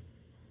evil.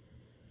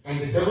 And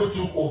the devil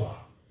took over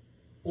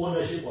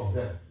ownership of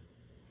them.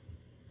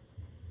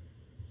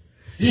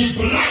 He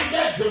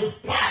blinded the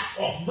path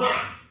of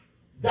man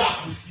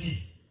that could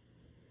see.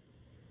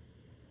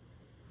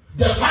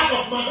 The part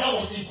of man that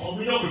was in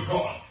communion with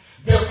God,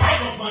 the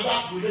part of man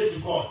that could relate to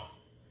God,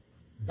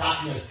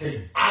 darkness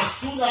came. As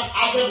soon as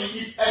Adam and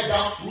Eve ate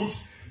that fruit,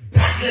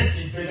 darkness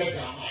invaded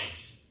their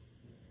minds.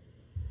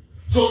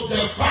 So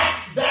the part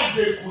that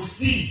they could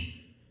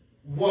see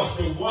was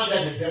the one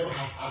that the devil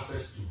has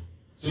access to.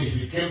 So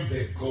he became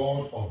the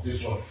God of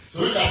this world. So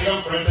look at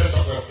 2 Corinthians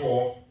chapter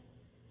 4.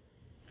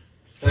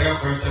 2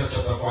 Corinthians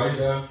chapter 5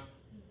 there.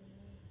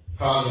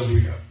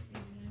 Hallelujah.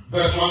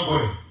 Verse 1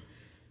 going.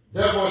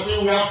 Therefore,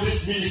 since we have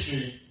this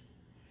ministry,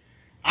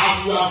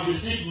 as we have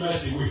received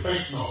mercy, we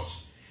faint not,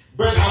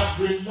 but has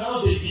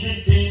renounced the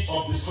hidden things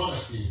of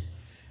dishonesty,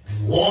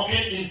 and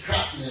walking in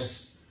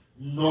craftiness,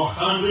 nor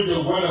handling the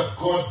word of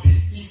God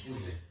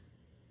deceitfully,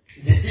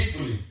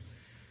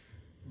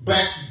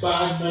 but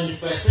by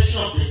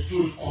manifestation of the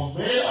truth,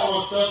 commend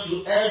ourselves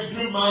to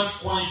every man's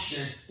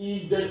conscience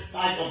in the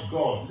sight of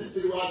God.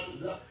 Listen to what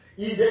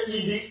in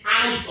the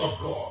eyes of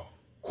God.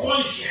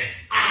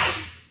 Conscience,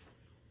 eyes.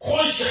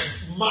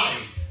 Conscience,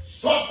 mind.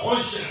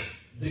 Subconscious,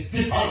 the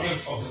deeper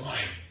realms of the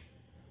mind.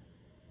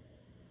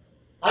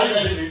 Are you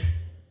getting it?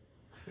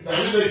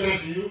 Does it make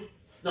sense to you?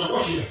 Now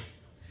watch here.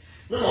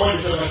 Look at what it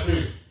says, verse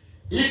 3.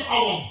 If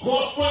our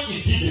gospel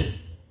is hidden,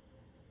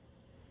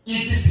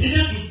 it is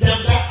hidden to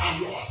them that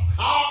are lost.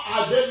 How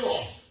are they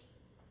lost?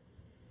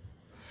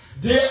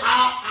 They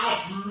are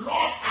as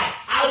lost as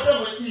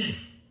Adam and Eve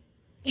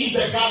in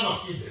the Garden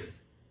of Eden.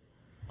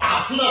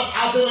 As soon as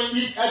Adam and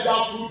Eve ate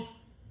that fruit,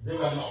 they were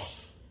lost.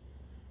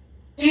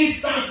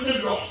 Instantly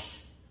lost.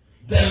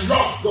 They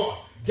lost God.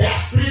 Their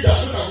spirit,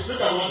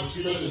 look at what the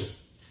scripture says.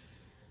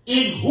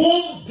 In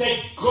whom the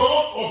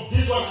God of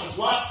this one has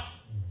what?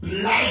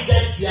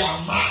 Blinded their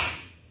minds.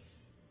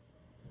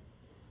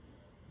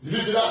 Did you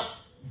see that?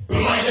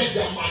 Blinded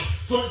their minds.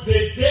 So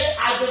the day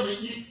Adam and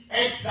Eve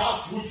ate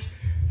that fruit,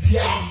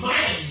 their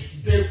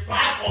minds, the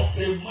part of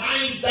the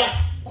minds that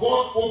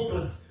God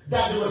opened,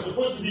 that they were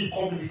supposed to be in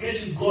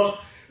communication with God,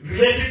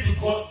 related to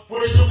God,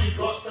 fellowship with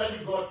God,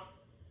 serving God,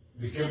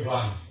 became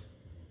blind.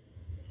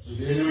 So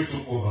the enemy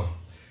took over.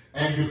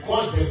 And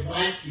because the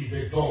mind is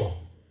the door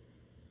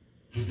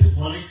to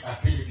demonic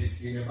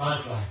activities in a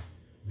man's life,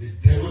 the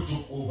devil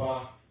took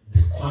over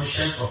the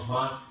conscience of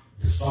man,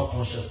 the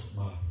subconscious of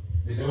man.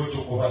 The devil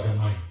took over the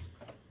mind.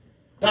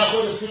 That's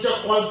what the scripture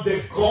called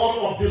the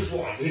God of this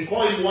world. He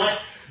called him what?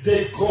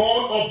 The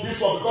God of this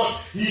world. Because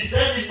he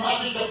said in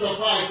Matthew chapter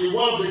 5, in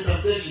one of the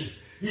temptations,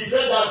 He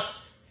said that,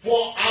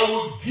 for I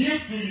will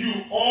give to you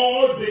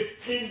all the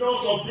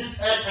kingdoms of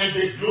this earth and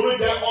the glory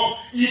thereof,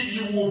 if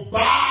you will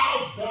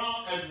bow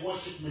down and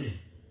worship me.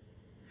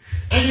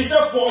 And he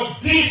said, for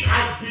this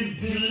has been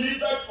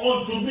delivered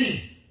unto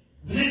me.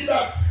 This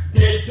that the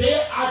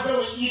day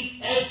Adam and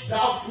Eve ate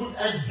that fruit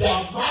and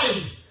their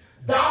minds,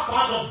 that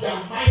part of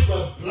their minds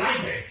were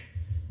blinded.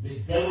 The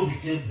devil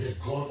became the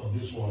God of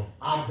this world.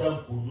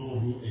 Adam could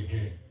not rule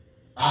again.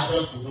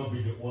 Adam could not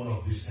be the owner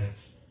of this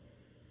earth.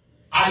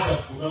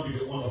 Adam could not be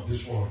the owner of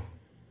this world.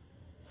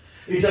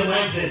 It's a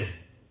mind game.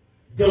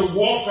 The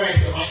warfare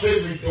is a mind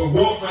game. The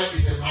warfare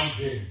is a mind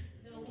game.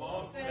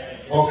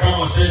 Oh,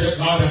 come on, say it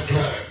loud and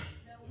clear.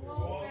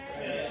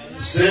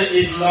 Say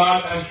it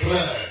loud and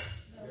clear.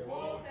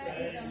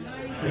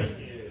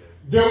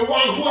 The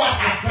one who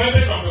has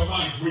advantage of the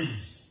mind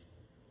wins.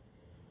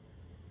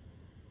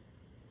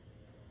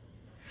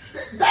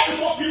 That is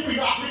what people in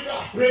Africa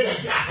have prayed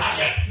and they are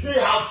tired. They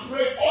have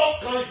prayed all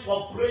kinds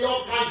of prayer,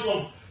 all kinds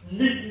of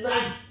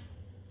midnight,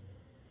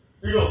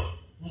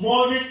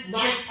 morning,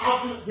 night,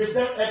 afternoon. They've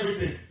done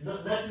everything.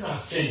 Nothing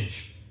has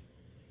changed.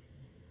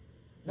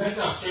 Nothing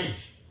has changed.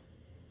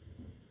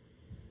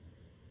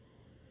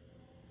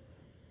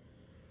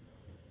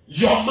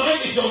 Your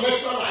mind is your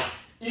natural life.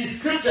 In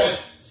scriptures,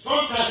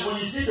 sometimes when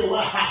you see the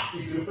word heart,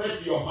 it refers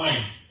to your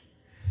mind.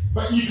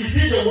 But if you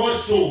see the word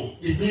soul,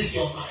 it means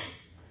your mind.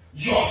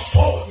 Your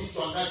soul is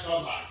your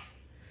natural life.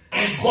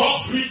 And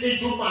God breathed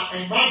into man,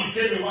 and man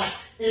became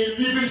a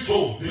living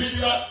soul. Did you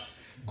see that?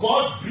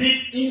 God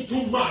breathed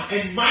into man,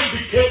 and man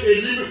became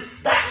a living.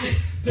 That is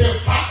the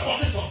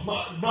faculties of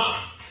man.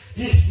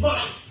 His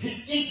mind,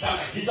 his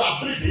intellect, his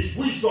ability, his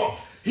wisdom,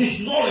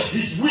 his knowledge,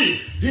 his will,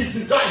 his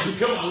desires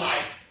became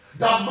alive.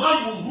 That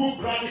man will rule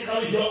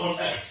practically here on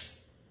earth.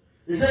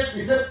 He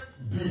said,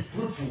 be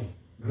fruitful,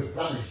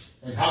 replenish,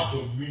 and have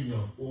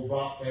dominion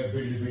over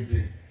every living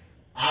thing.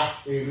 As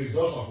a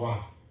result of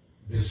what?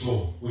 The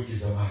soul, which is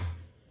the mind.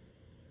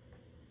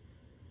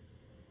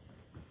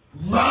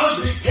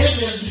 Man became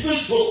a living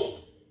soul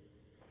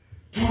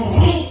to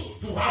rule,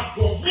 to have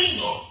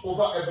dominion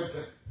over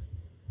everything.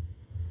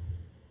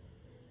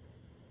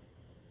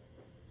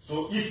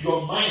 So if you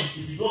don't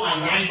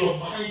align your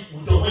mind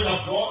with the word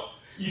of God,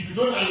 if you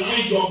don't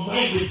align your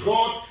mind with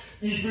God,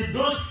 if you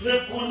don't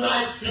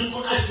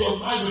synchronize your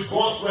mind with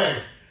God's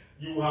word,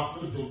 you will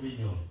have no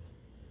dominion.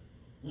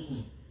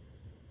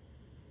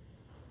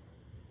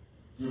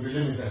 You'll be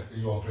limited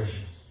in your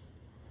operations.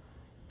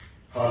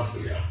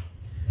 Hallelujah.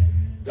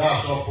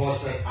 That's what Paul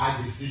said, I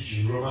beseech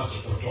you, Romans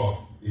chapter 12.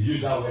 He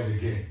used that word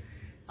again.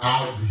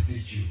 I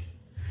beseech you.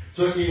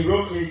 So in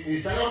 2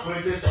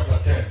 Corinthians chapter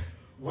 10,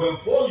 when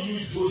Paul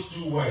used those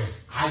two words,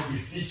 I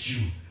beseech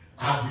you,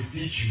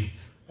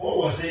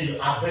 Paul was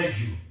saying, I beg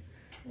you.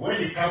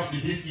 When it comes to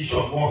this issue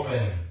of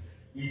warfare,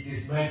 it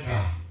is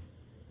mental.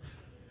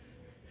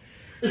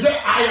 He said,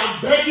 I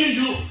am begging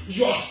you,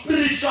 your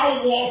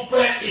spiritual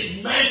warfare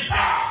is mental.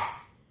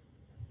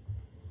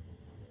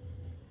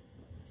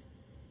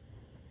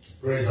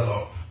 Praise the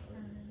Lord.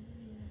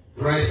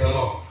 Praise the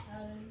Lord.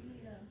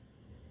 Hallelujah.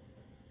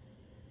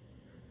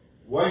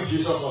 When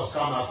Jesus was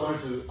coming,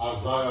 according to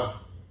Isaiah,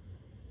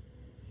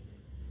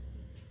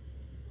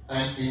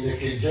 and in the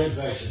King James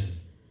Version,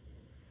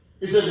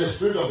 he said, the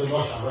Spirit of the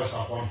Lord shall rest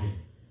upon him.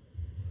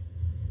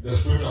 The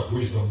Spirit of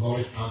wisdom,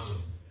 knowledge, counsel.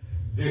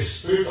 The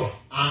Spirit of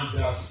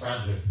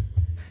understanding.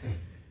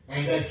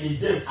 And then King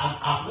James,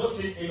 I've not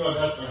seen any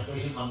other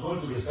translation. I'm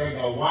going to recite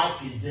that why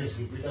King James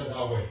repeated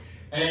that way.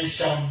 And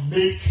shall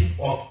make him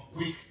of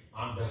quick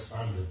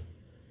understanding.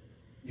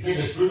 He said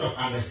the Spirit of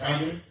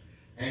understanding,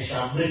 and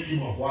shall make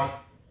him of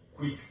what?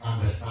 Quick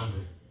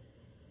understanding.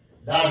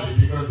 That's the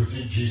difference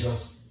between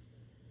Jesus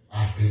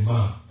as a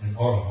man and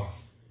all of us.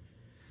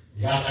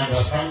 He had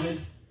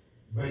understanding,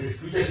 but the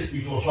scripture said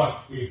it was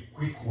what? A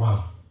quick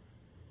one.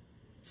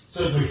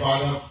 So my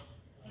Father,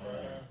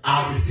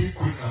 I receive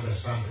quick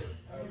understanding.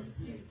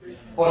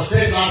 Or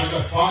say now to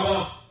the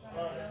Father,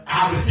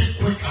 I receive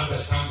quick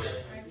understanding.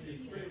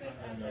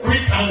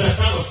 Quick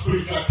understand of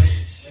spiritual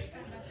things.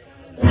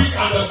 Quick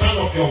understand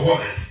of your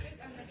word.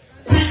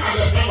 Quick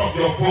understand of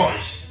your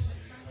voice.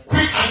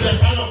 Quick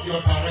understand of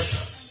your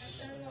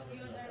directions.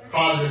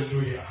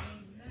 Hallelujah.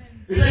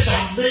 He says,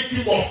 shall make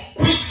him of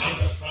quick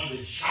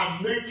understanding. Shall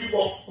make him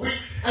of quick.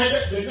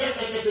 And the next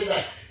sentence says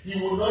that he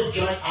will not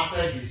join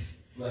after his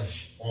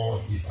flesh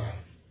or his sight.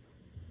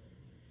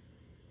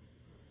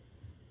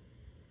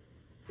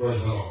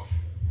 Praise the Lord.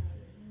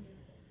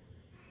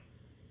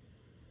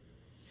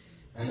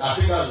 And I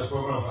think that's the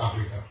problem of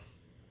Africa.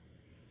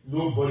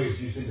 Nobody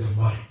is using the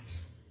mind.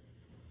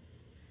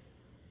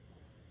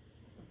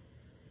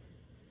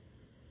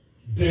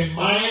 The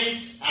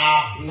minds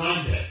are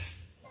blinded.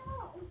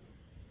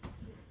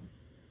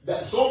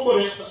 That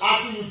somebody is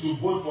asking you to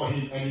vote for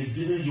him and he's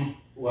giving you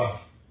what?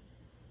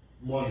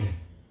 Money.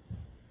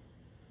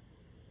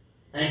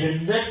 And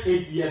the next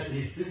 8 years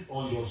he sits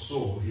on your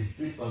soul, he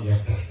sits on your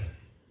destiny.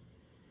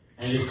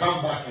 And you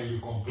come back and you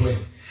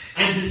complain.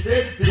 And the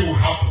same thing will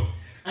happen.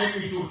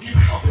 And it will keep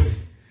happening.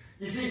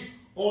 You see,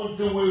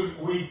 until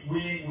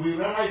we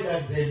realize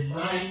that the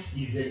mind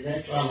is the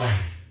natural life,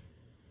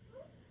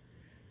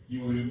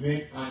 you will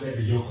remain under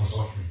the yoke of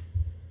suffering.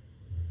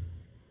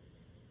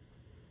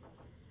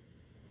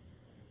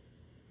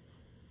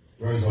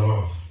 Praise the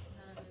Lord.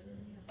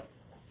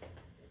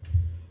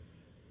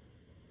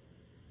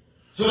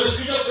 So the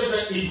scripture says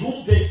that in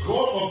whom the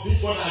God of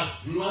this world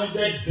has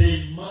blinded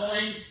the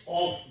minds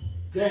of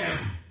them.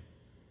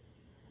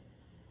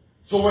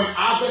 So when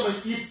Adam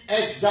and Eve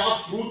ate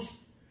that fruit,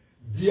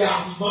 their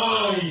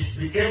minds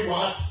became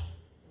what?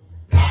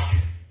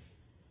 Darkened.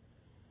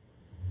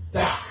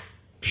 Dark.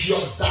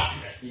 Pure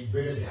darkness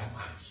invaded their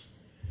minds.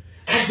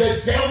 And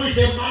the devil is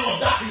a man of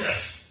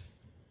darkness.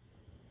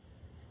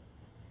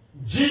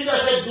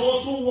 Jesus said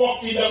those who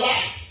walk in the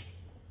light,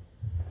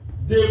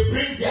 they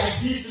bring their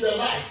deeds to the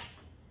light,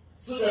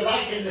 so the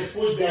light can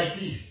expose their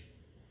deeds.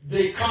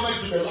 They come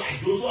into the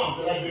light. Those who have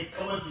the light, they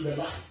come into the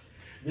light.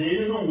 The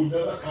enemy will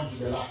never come to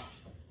the light.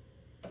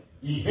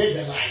 He hates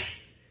the light.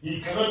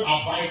 He cannot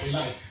abide the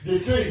light. The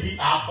spirit, he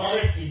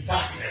abides in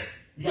darkness.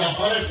 He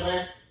abides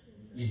where?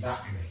 In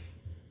darkness.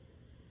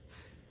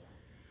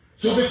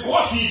 So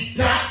because he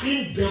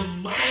darkened the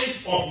mind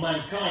of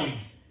mankind,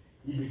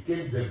 he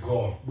became the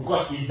God.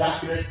 Because in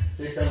darkness,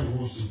 Satan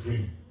rules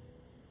supreme.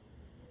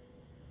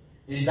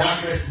 In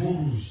darkness, who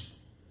rules?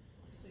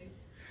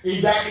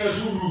 In darkness,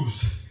 who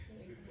rules?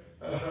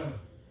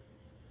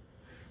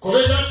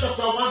 Colossians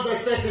chapter 1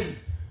 verse 13.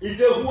 He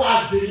said, who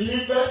has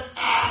delivered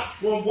us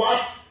from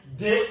what?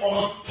 The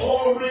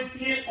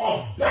authority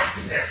of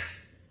darkness.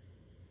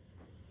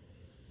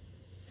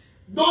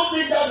 Don't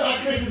think that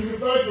darkness is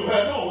referring to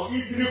her. No,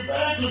 it's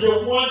referring to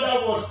the one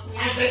that was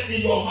planted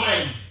in your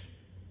mind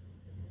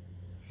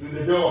since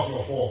the day of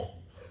your fall.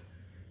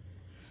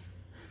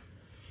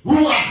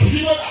 Who has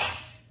delivered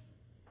us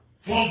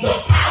from the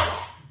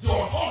power, the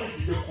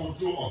authority, the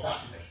control of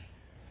darkness.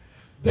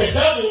 The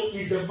devil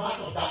is the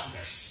master of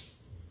darkness.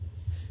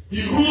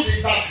 He rules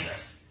in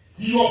darkness.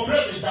 He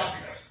operates in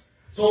darkness.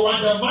 So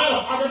when the mind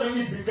of Adam and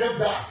Eve became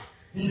dark,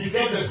 he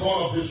became the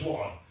God of this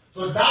world.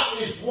 So that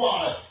is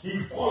why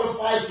he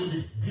qualifies to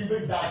be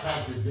given that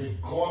title, the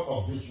God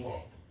of this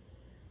world.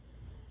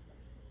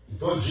 He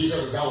told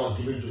Jesus that was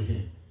given to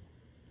him.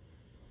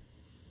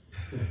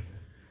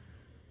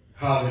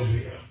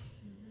 Hallelujah.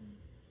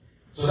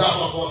 So that's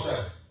what Paul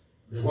said.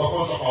 The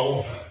weapons of our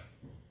warfare,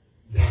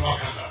 they are not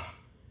carnal.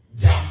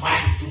 They are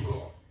mighty to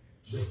God.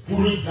 So the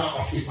pulling down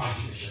of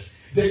imaginations.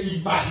 The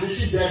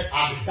imagination there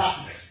are the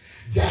darkness.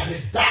 They are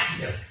the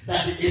darkness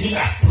that the enemy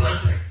has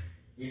planted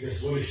in the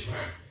soulish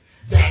realm.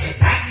 They are the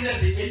darkness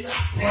the enemy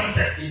has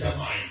planted in the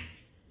mind.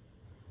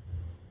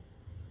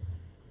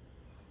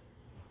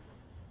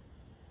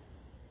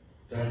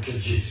 Thank you,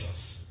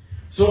 Jesus.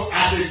 So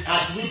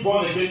as we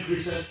born again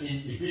Christians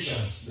in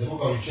Ephesians, the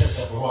book of Ephesians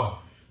chapter 1,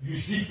 you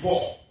see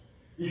Paul.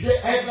 He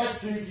said ever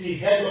since he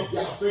heard of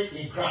their faith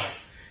in Christ,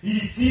 he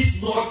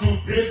ceased not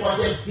to pray for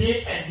them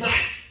day and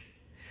night.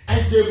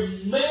 And the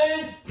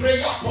main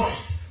prayer point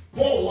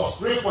Paul was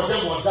praying for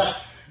them was that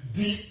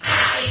the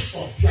eyes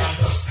of their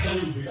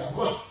understanding will be there.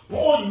 Because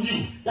Paul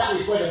knew that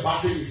is where the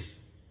battle is.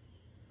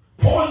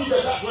 Paul knew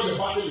that that's where the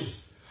battle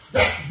is.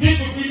 That these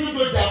people, even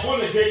though they are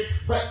born again,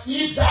 but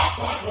if that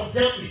part of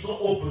them is not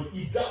open,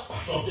 if that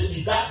part of them,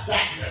 if that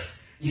darkness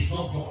is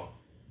not gone,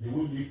 they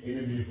won't live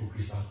any meaningful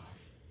Christian life.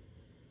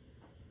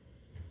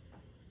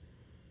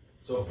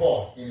 So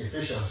Paul in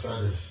Ephesians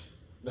said this.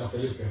 Now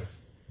Philippians.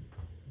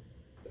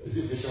 Is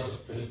it Ephesians or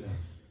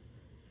Philippians?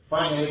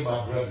 Finally,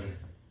 my brethren,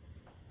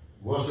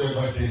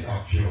 whatsoever things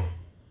are pure,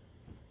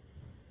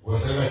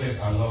 whatsoever things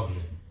are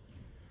lovely,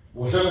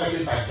 whatsoever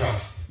things are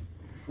just,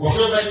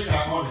 whatsoever things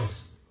are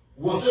honest,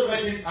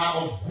 whatsoever things are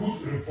of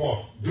good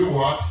report, do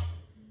what?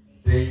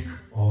 Think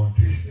on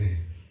these things.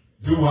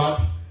 Do what?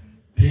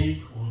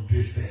 Think on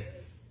these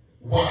things.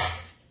 Why?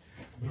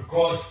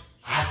 Because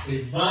as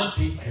a man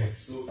thinketh,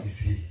 so is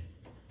he.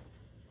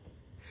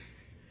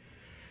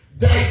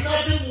 There is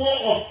nothing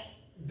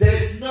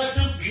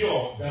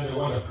pure than the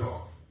word of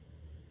God.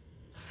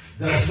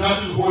 There is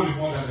nothing holy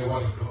more than the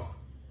word of God.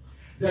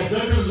 There is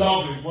nothing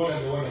lovely more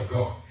than the word of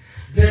God.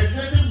 There is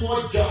nothing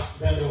more just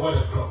than the word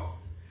of God.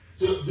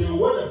 So the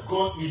word of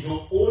God is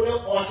the only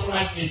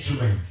authorized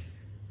instrument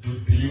to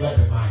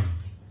deliver the mind.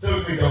 So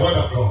with the word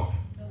of God.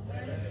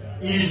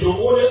 It is the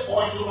only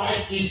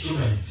authorized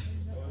instrument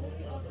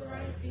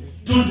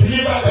to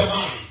deliver the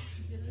mind.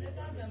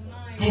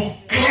 To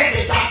clear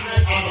the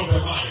darkness out of the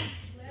mind.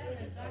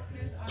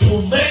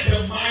 To make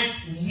the mind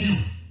new.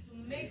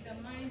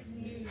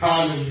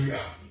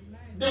 Hallelujah.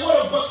 The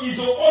word of God is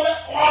the only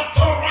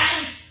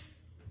authorized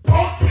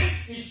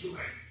pulpit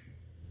instrument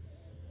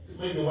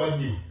to make the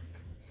mind new.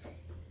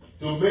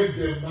 To make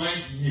the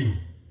mind new.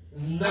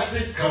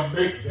 Nothing can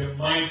make the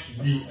mind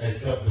new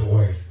except the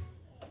word.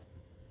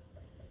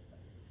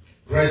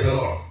 Praise the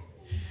Lord.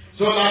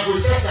 So like we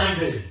said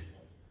Sunday,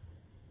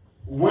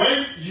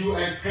 when you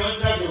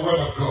encounter the word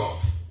of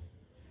God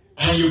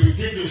and you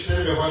begin to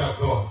study the word of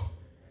God,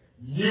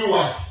 new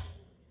what?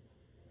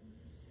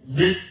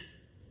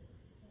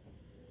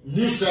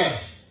 New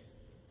sense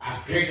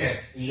are created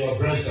in your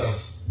brain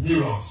cells,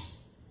 neurons.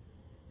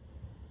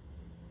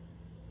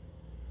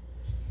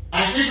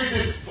 And if it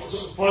is,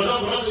 for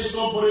example, let's say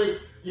somebody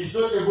is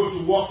not able to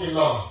walk in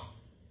love,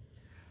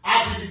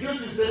 as he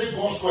begins to study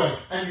God's word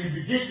and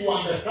he begins to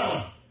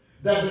understand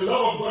that the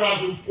love of God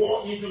has been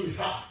poured into his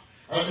heart.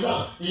 And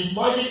now,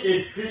 imagine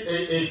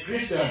a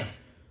Christian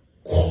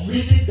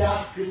committing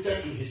that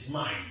scripture to his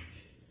mind,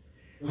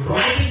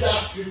 writing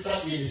that scripture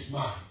in his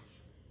mind.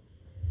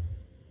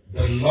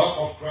 The love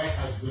of Christ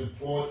has been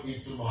poured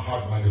into my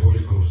heart by the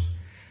Holy Ghost.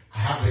 I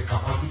have the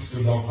capacity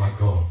to love my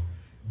God.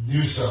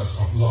 New cells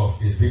of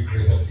love is being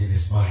created in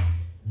his mind.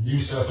 New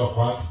cells of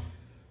what?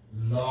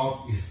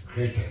 Love is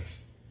created.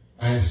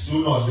 And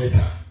sooner or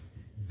later,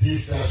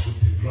 these cells will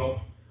develop,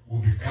 will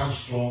become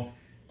strong,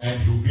 and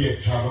he will be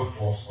a travel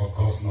force of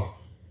God's love.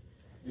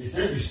 The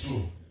same is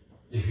true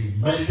if we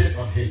meditate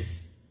on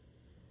hate.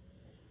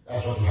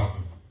 That's what will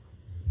happen.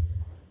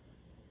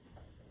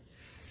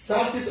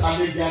 Scientists are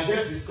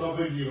just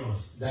discovering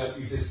neurons, that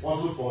it is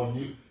possible for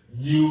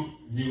new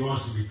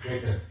neurons to be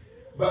created.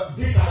 But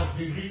this has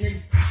been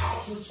written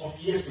thousands of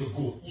years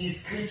ago in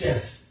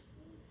scriptures.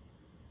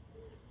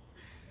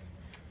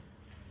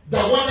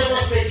 That whatever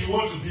state you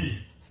want to be,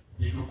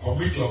 if you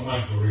commit your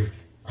mind to it,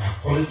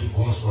 according to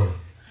God's word,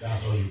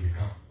 that's what you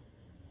become.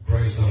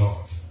 Praise the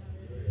Lord.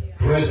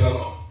 Praise the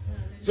Lord.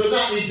 So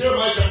now in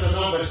Jeremiah chapter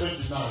 9, verse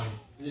 29,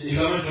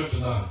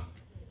 11:29,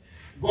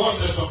 God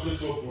says something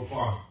so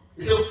profound.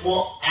 He said,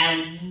 "For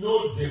I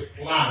know the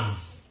plans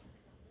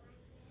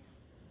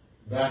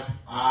that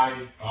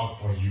I have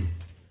for you."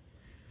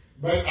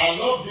 But I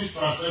love this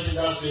translation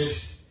that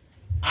says,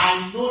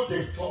 "I know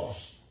the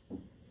thoughts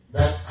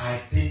that I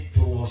think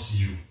towards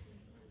you."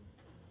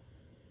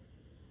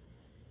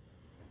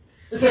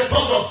 It's a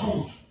thought of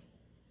good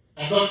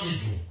and not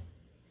evil,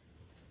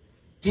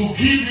 to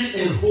give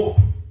you a hope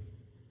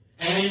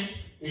and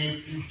a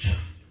future.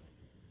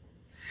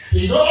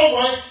 In other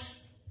words,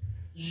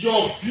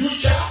 your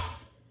future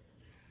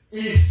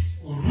is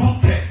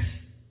rooted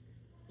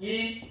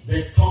in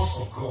the thoughts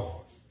of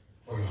God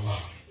for your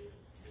life.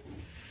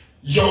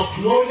 Your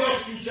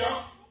glorious future,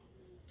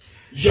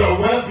 your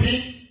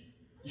well-being,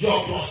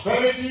 your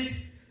prosperity,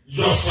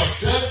 your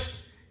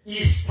success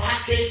is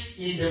packaged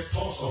in the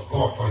thoughts of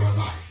God for your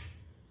life.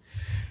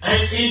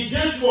 And in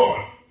this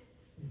world,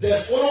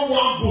 there's only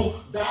one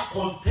book that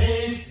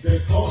contains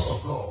the thoughts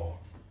of God,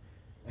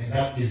 and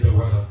that is the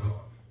Word of God.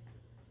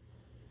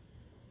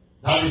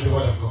 That is the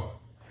Word of God.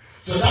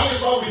 So that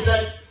is why we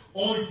said,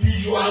 until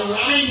you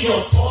align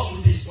your thoughts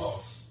with His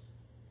thoughts.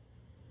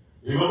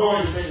 Remember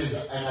what He said in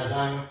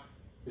Isaiah?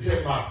 He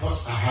said, "My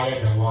thoughts are higher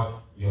than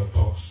what? Your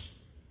thoughts."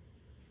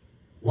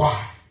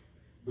 Why?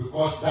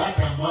 Because that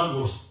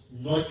man was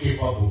not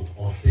capable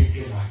of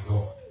thinking like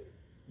God.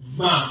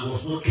 Man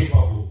was not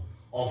capable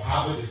of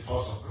having the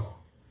thoughts of God.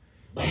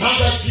 But now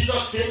that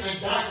Jesus came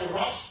and died for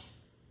us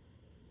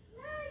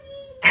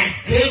and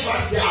gave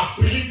us the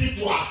ability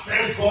to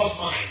access God's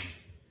mind,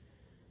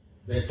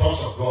 the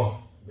thoughts of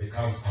God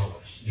becomes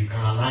ours. You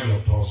can align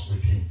your thoughts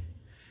with Him.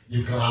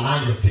 You can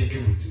align your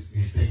thinking with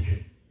His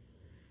thinking.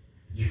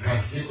 You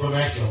can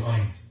synchronize your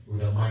mind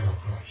with the mind of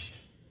Christ.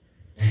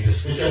 And the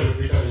scripture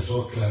repeated it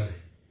so clearly.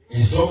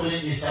 In so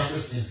many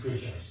instances in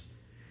scriptures.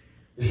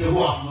 He said,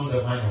 "Who have known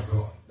the mind of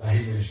God, that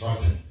He may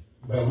instruct him?"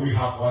 But we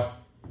have what?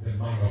 The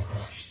mind of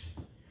Christ.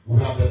 We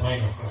have the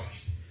mind of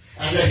Christ.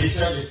 And then He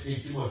said it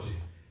in Timothy.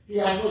 He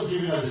has not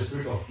given us the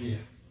spirit of fear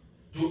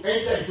to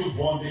enter into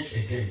bondage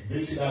again.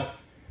 They see that?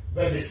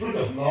 But the spirit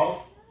of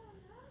love,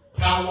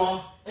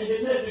 power, and the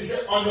next thing He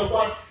said, on the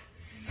what?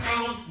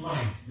 Sound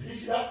mind. Did you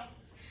see that?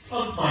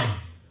 Sound mind.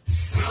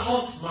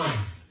 Sound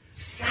mind.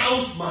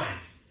 Sound mind.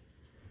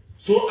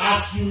 So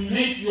as you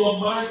link your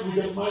mind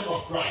with the mind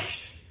of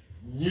Christ,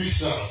 new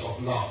cells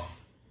of love,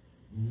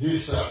 new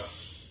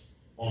cells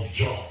of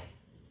joy,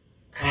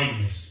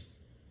 kindness,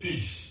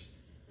 peace,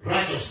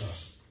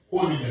 righteousness,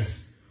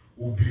 holiness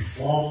will be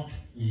formed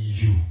in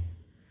you,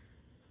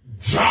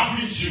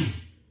 driving you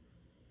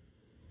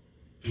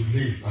to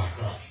live like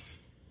Christ.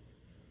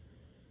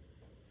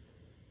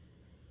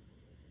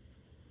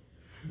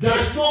 There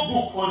is no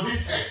book on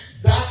this earth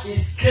that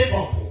is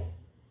capable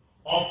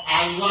of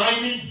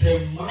aligning the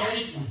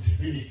mind with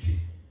divinity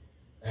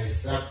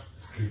except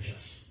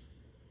scriptures.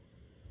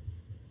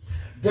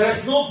 There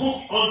is no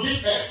book on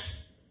this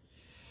earth.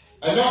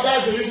 And now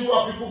that's the reason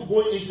why people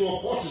go into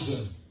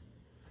occultism.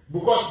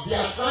 Because they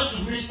are trying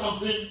to reach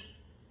something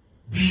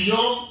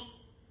beyond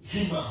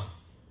human.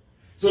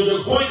 So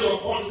they go into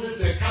occultism,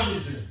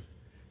 satanism,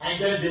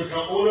 and then they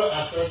can only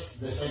access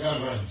the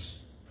second realms,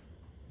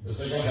 the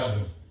second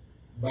heaven.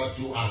 But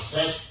to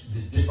access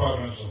the deeper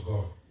realms of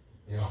God,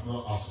 they have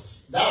no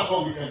access. That's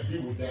why we can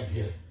deal with them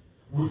here.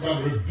 We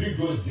can rebuke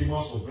those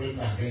demons operating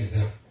against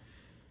them.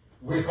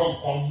 We can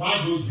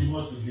command those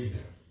demons to leave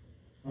them.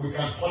 We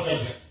can torture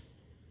them.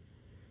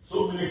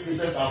 So many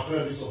Christians are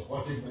afraid of this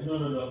occultism.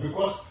 No.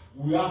 Because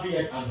we haven't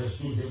yet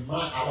understood the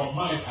mind. Our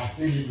minds are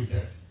still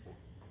limited.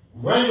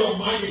 When your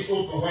mind is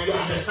open, when your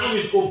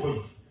understanding is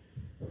open,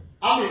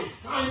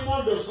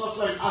 Simon the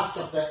sorcerer in Acts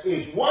chapter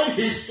 8, when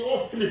he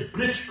saw Philip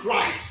preach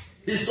Christ,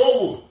 he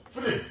saw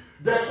Philip,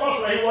 the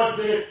sorcerer, he was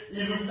the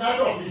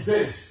Illuminati of his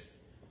days.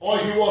 Or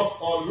he was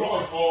a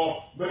Lord,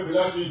 or maybe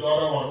let's use the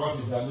other one. What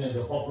is the name?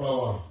 The popular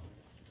one.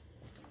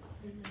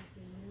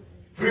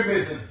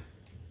 Freemason.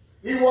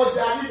 He was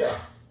their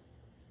leader.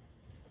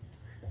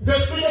 The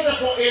scripture said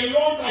for a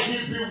long time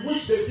he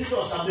bewitched the city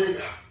of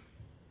Samaria.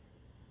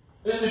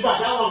 In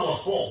fact, that one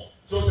was Paul.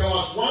 So there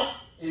was one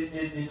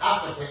in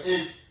Acts chapter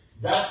 8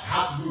 that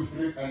has to do with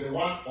Philip and the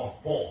one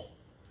of Paul.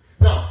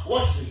 Now,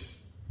 watch this.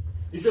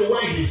 He said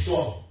when he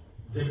saw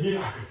the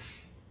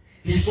miracles,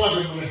 he saw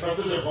the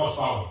manifestation of God's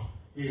power,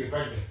 he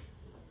repented.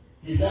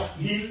 He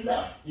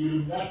left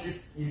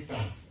Illuminati's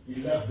instance.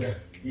 He left them.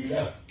 He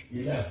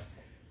left.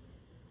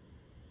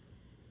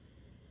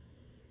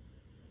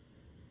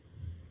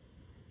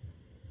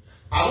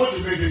 I want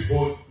to make this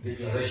bold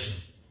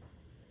declaration.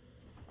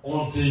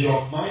 Until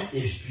your mind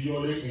is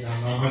purely in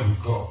alignment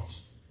with God,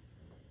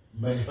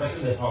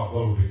 manifesting the power of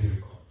God will be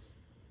difficult.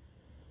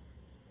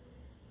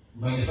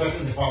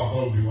 Manifesting the power of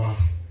God will be what?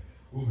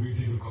 Will be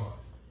difficult.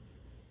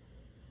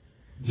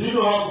 Do you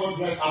know how God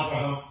blessed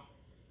Abraham?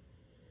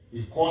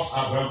 He caused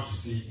Abraham to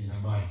see in the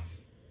mind.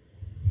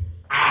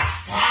 As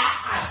far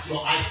as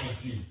your eyes can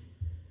see.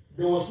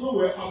 There was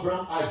nowhere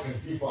Abraham's eyes can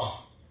see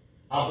far.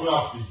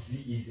 Abraham to see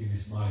it in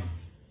his mind.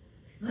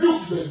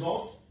 Look to the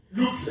north,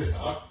 look to the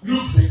south,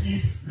 look to the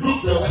east,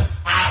 look to the west,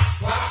 as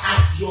far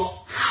as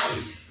your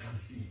eyes can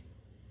see.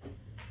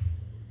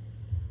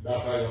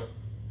 That's how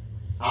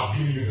I've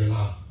given you the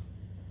land.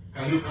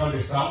 Can you count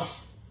the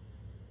stars?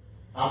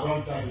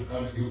 Abraham tried to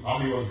count it.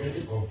 He was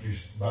getting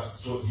confused, but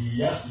so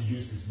he has to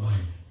use his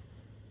mind.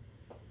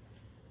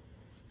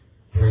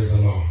 Praise the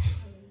Lord.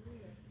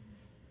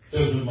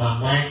 So my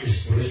mind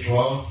is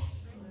spiritual,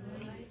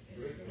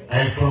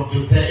 and from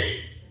today,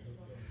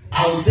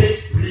 I will take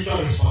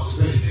spiritual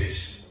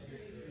responsibilities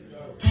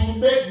to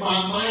make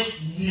my mind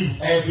new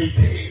every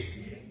day.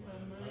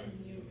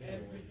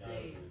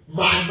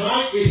 My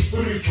mind is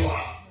spiritual.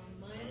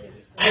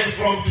 And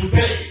from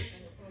today,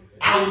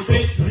 I will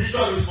take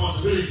spiritual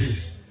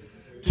responsibilities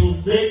to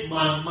make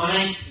my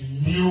mind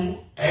new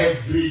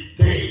every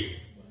day.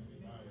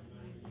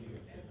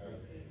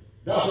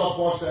 That's what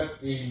Paul said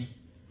in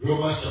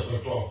Romans chapter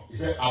 12. He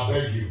said, I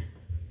beg you,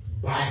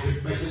 by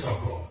the mercies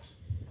of God,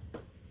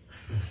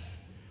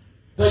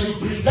 that you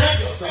present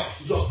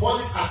yourselves, your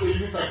bodies as a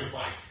living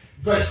sacrifice.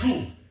 Verse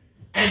 2.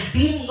 And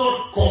be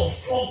not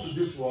conformed to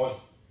this world,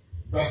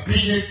 but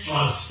being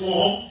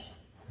transformed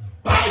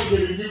by the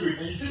renewing.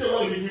 And you see the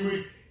word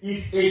renewing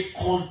is a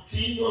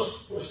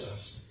continuous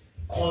process.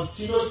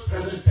 Continuous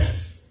present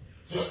tense.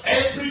 So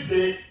every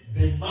day,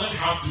 the mind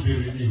has to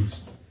be renewed.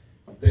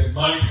 The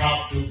mind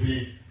has to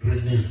be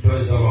renewed.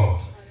 Praise the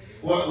Lord.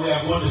 Well, we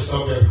are going to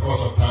stop there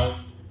because of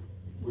time.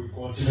 We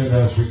continue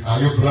next week. Are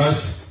you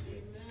blessed?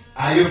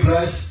 Are you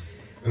blessed?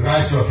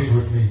 Rise your feet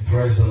with me.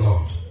 Praise the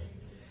Lord.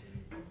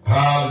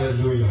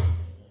 Hallelujah.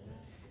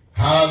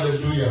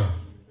 Hallelujah.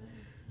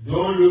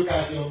 Don't look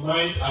at your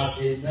mind as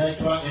a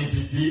natural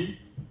entity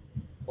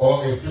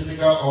or a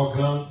physical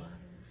organ.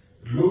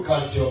 Look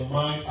at your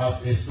mind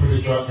as a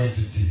spiritual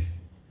entity.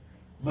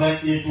 Man,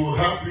 it will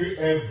help you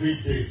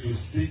every day to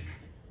seek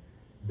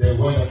the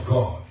word of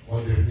God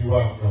for the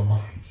renewal of your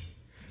mind.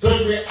 So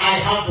anyway, I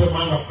have the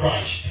mind of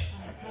Christ.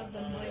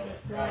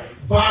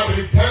 By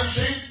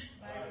redemption,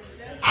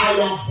 I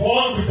am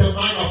born with the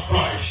mind of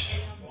Christ.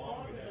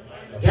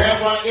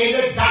 Therefore,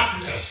 any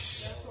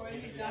darkness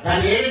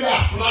that the enemy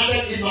has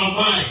planted in my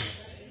mind,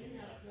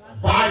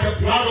 by the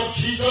blood of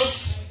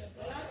Jesus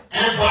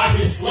and by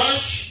his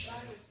flesh,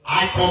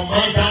 I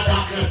command that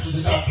darkness to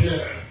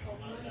disappear.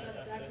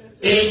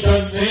 In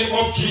the name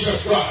of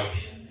Jesus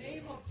Christ,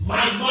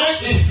 my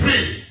mind is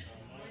free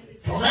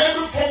from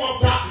every form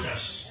of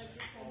darkness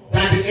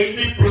that the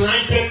enemy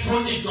planted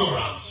through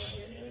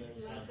ignorance.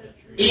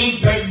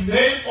 In the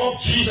name of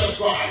Jesus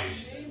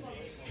Christ,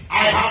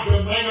 I have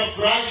the mind of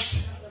Christ.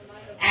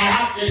 I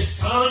have a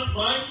sound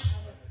mind.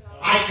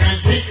 I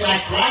can think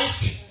like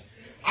Christ.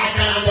 I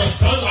can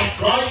understand like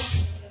Christ.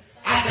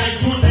 I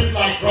can do things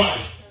like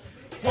Christ.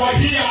 For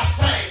he has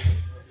said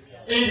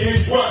in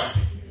his word,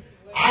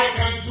 I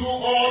can do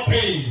all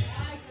things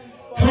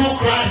through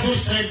Christ who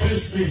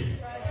strengthens me.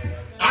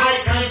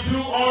 I can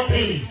do all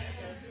things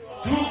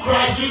through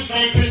Christ who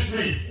strengthens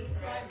me.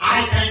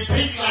 I can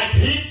think like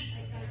him.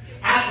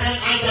 I can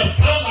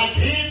understand like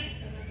him.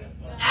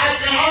 I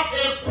can have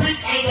a quick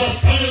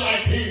understanding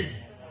like him.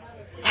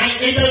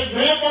 And in the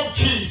name of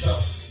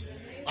Jesus,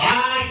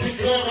 I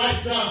declare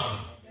right now,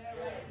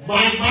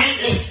 my mind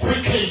is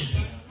quickened.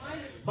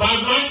 My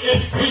mind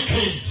is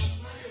quickened.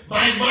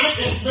 My mind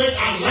is made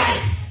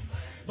alive.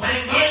 My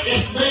mind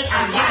is made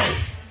alive.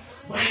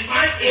 My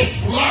mind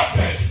is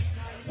flooded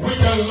with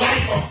the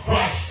light of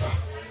Christ.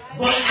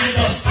 My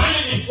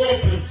understanding is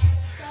opened.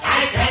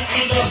 I can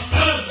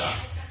understand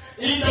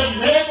in the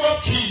name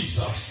of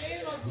Jesus.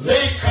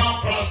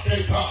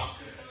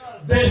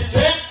 The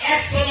same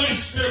excellent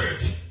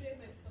spirit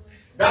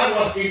that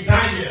was in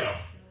Daniel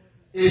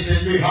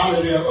is in me.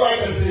 Hallelujah. Go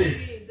ahead and say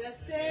it. The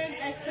same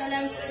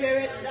excellent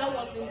spirit that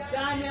was in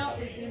Daniel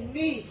is in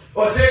me.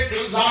 Or say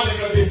it louder.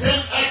 The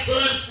same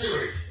excellent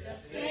spirit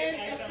The same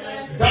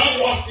excellent spirit that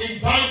was in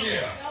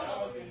Daniel. that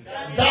was in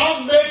Daniel Thou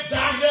made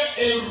Daniel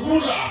a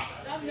ruler,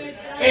 that made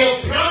a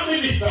Daniel prime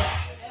minister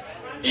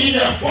in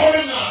a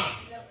foreign land.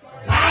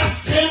 That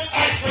same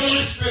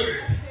excellent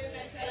spirit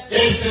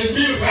is in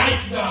me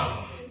right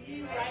now.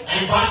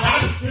 And by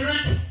that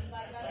spirit,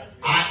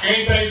 I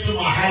enter into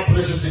my high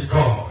places in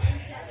God.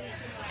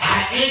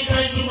 I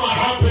enter into my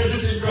high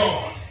places in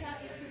God.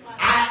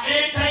 I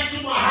enter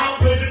into my high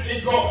places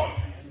in God.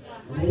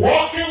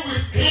 Walking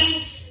with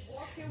kings,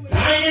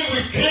 dining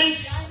with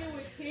kings, dining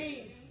with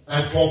kings.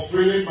 and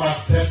fulfilling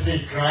my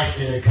destiny in Christ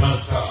in a grand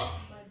style.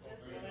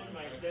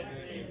 My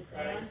destiny in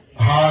Christ.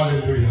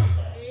 Hallelujah.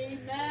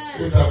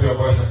 Amen. Lift up your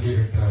voice and give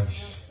him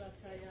thanks.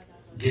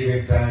 Give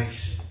him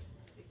thanks.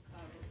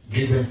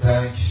 Give him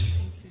thanks.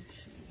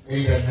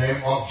 In the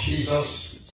name of Jesus.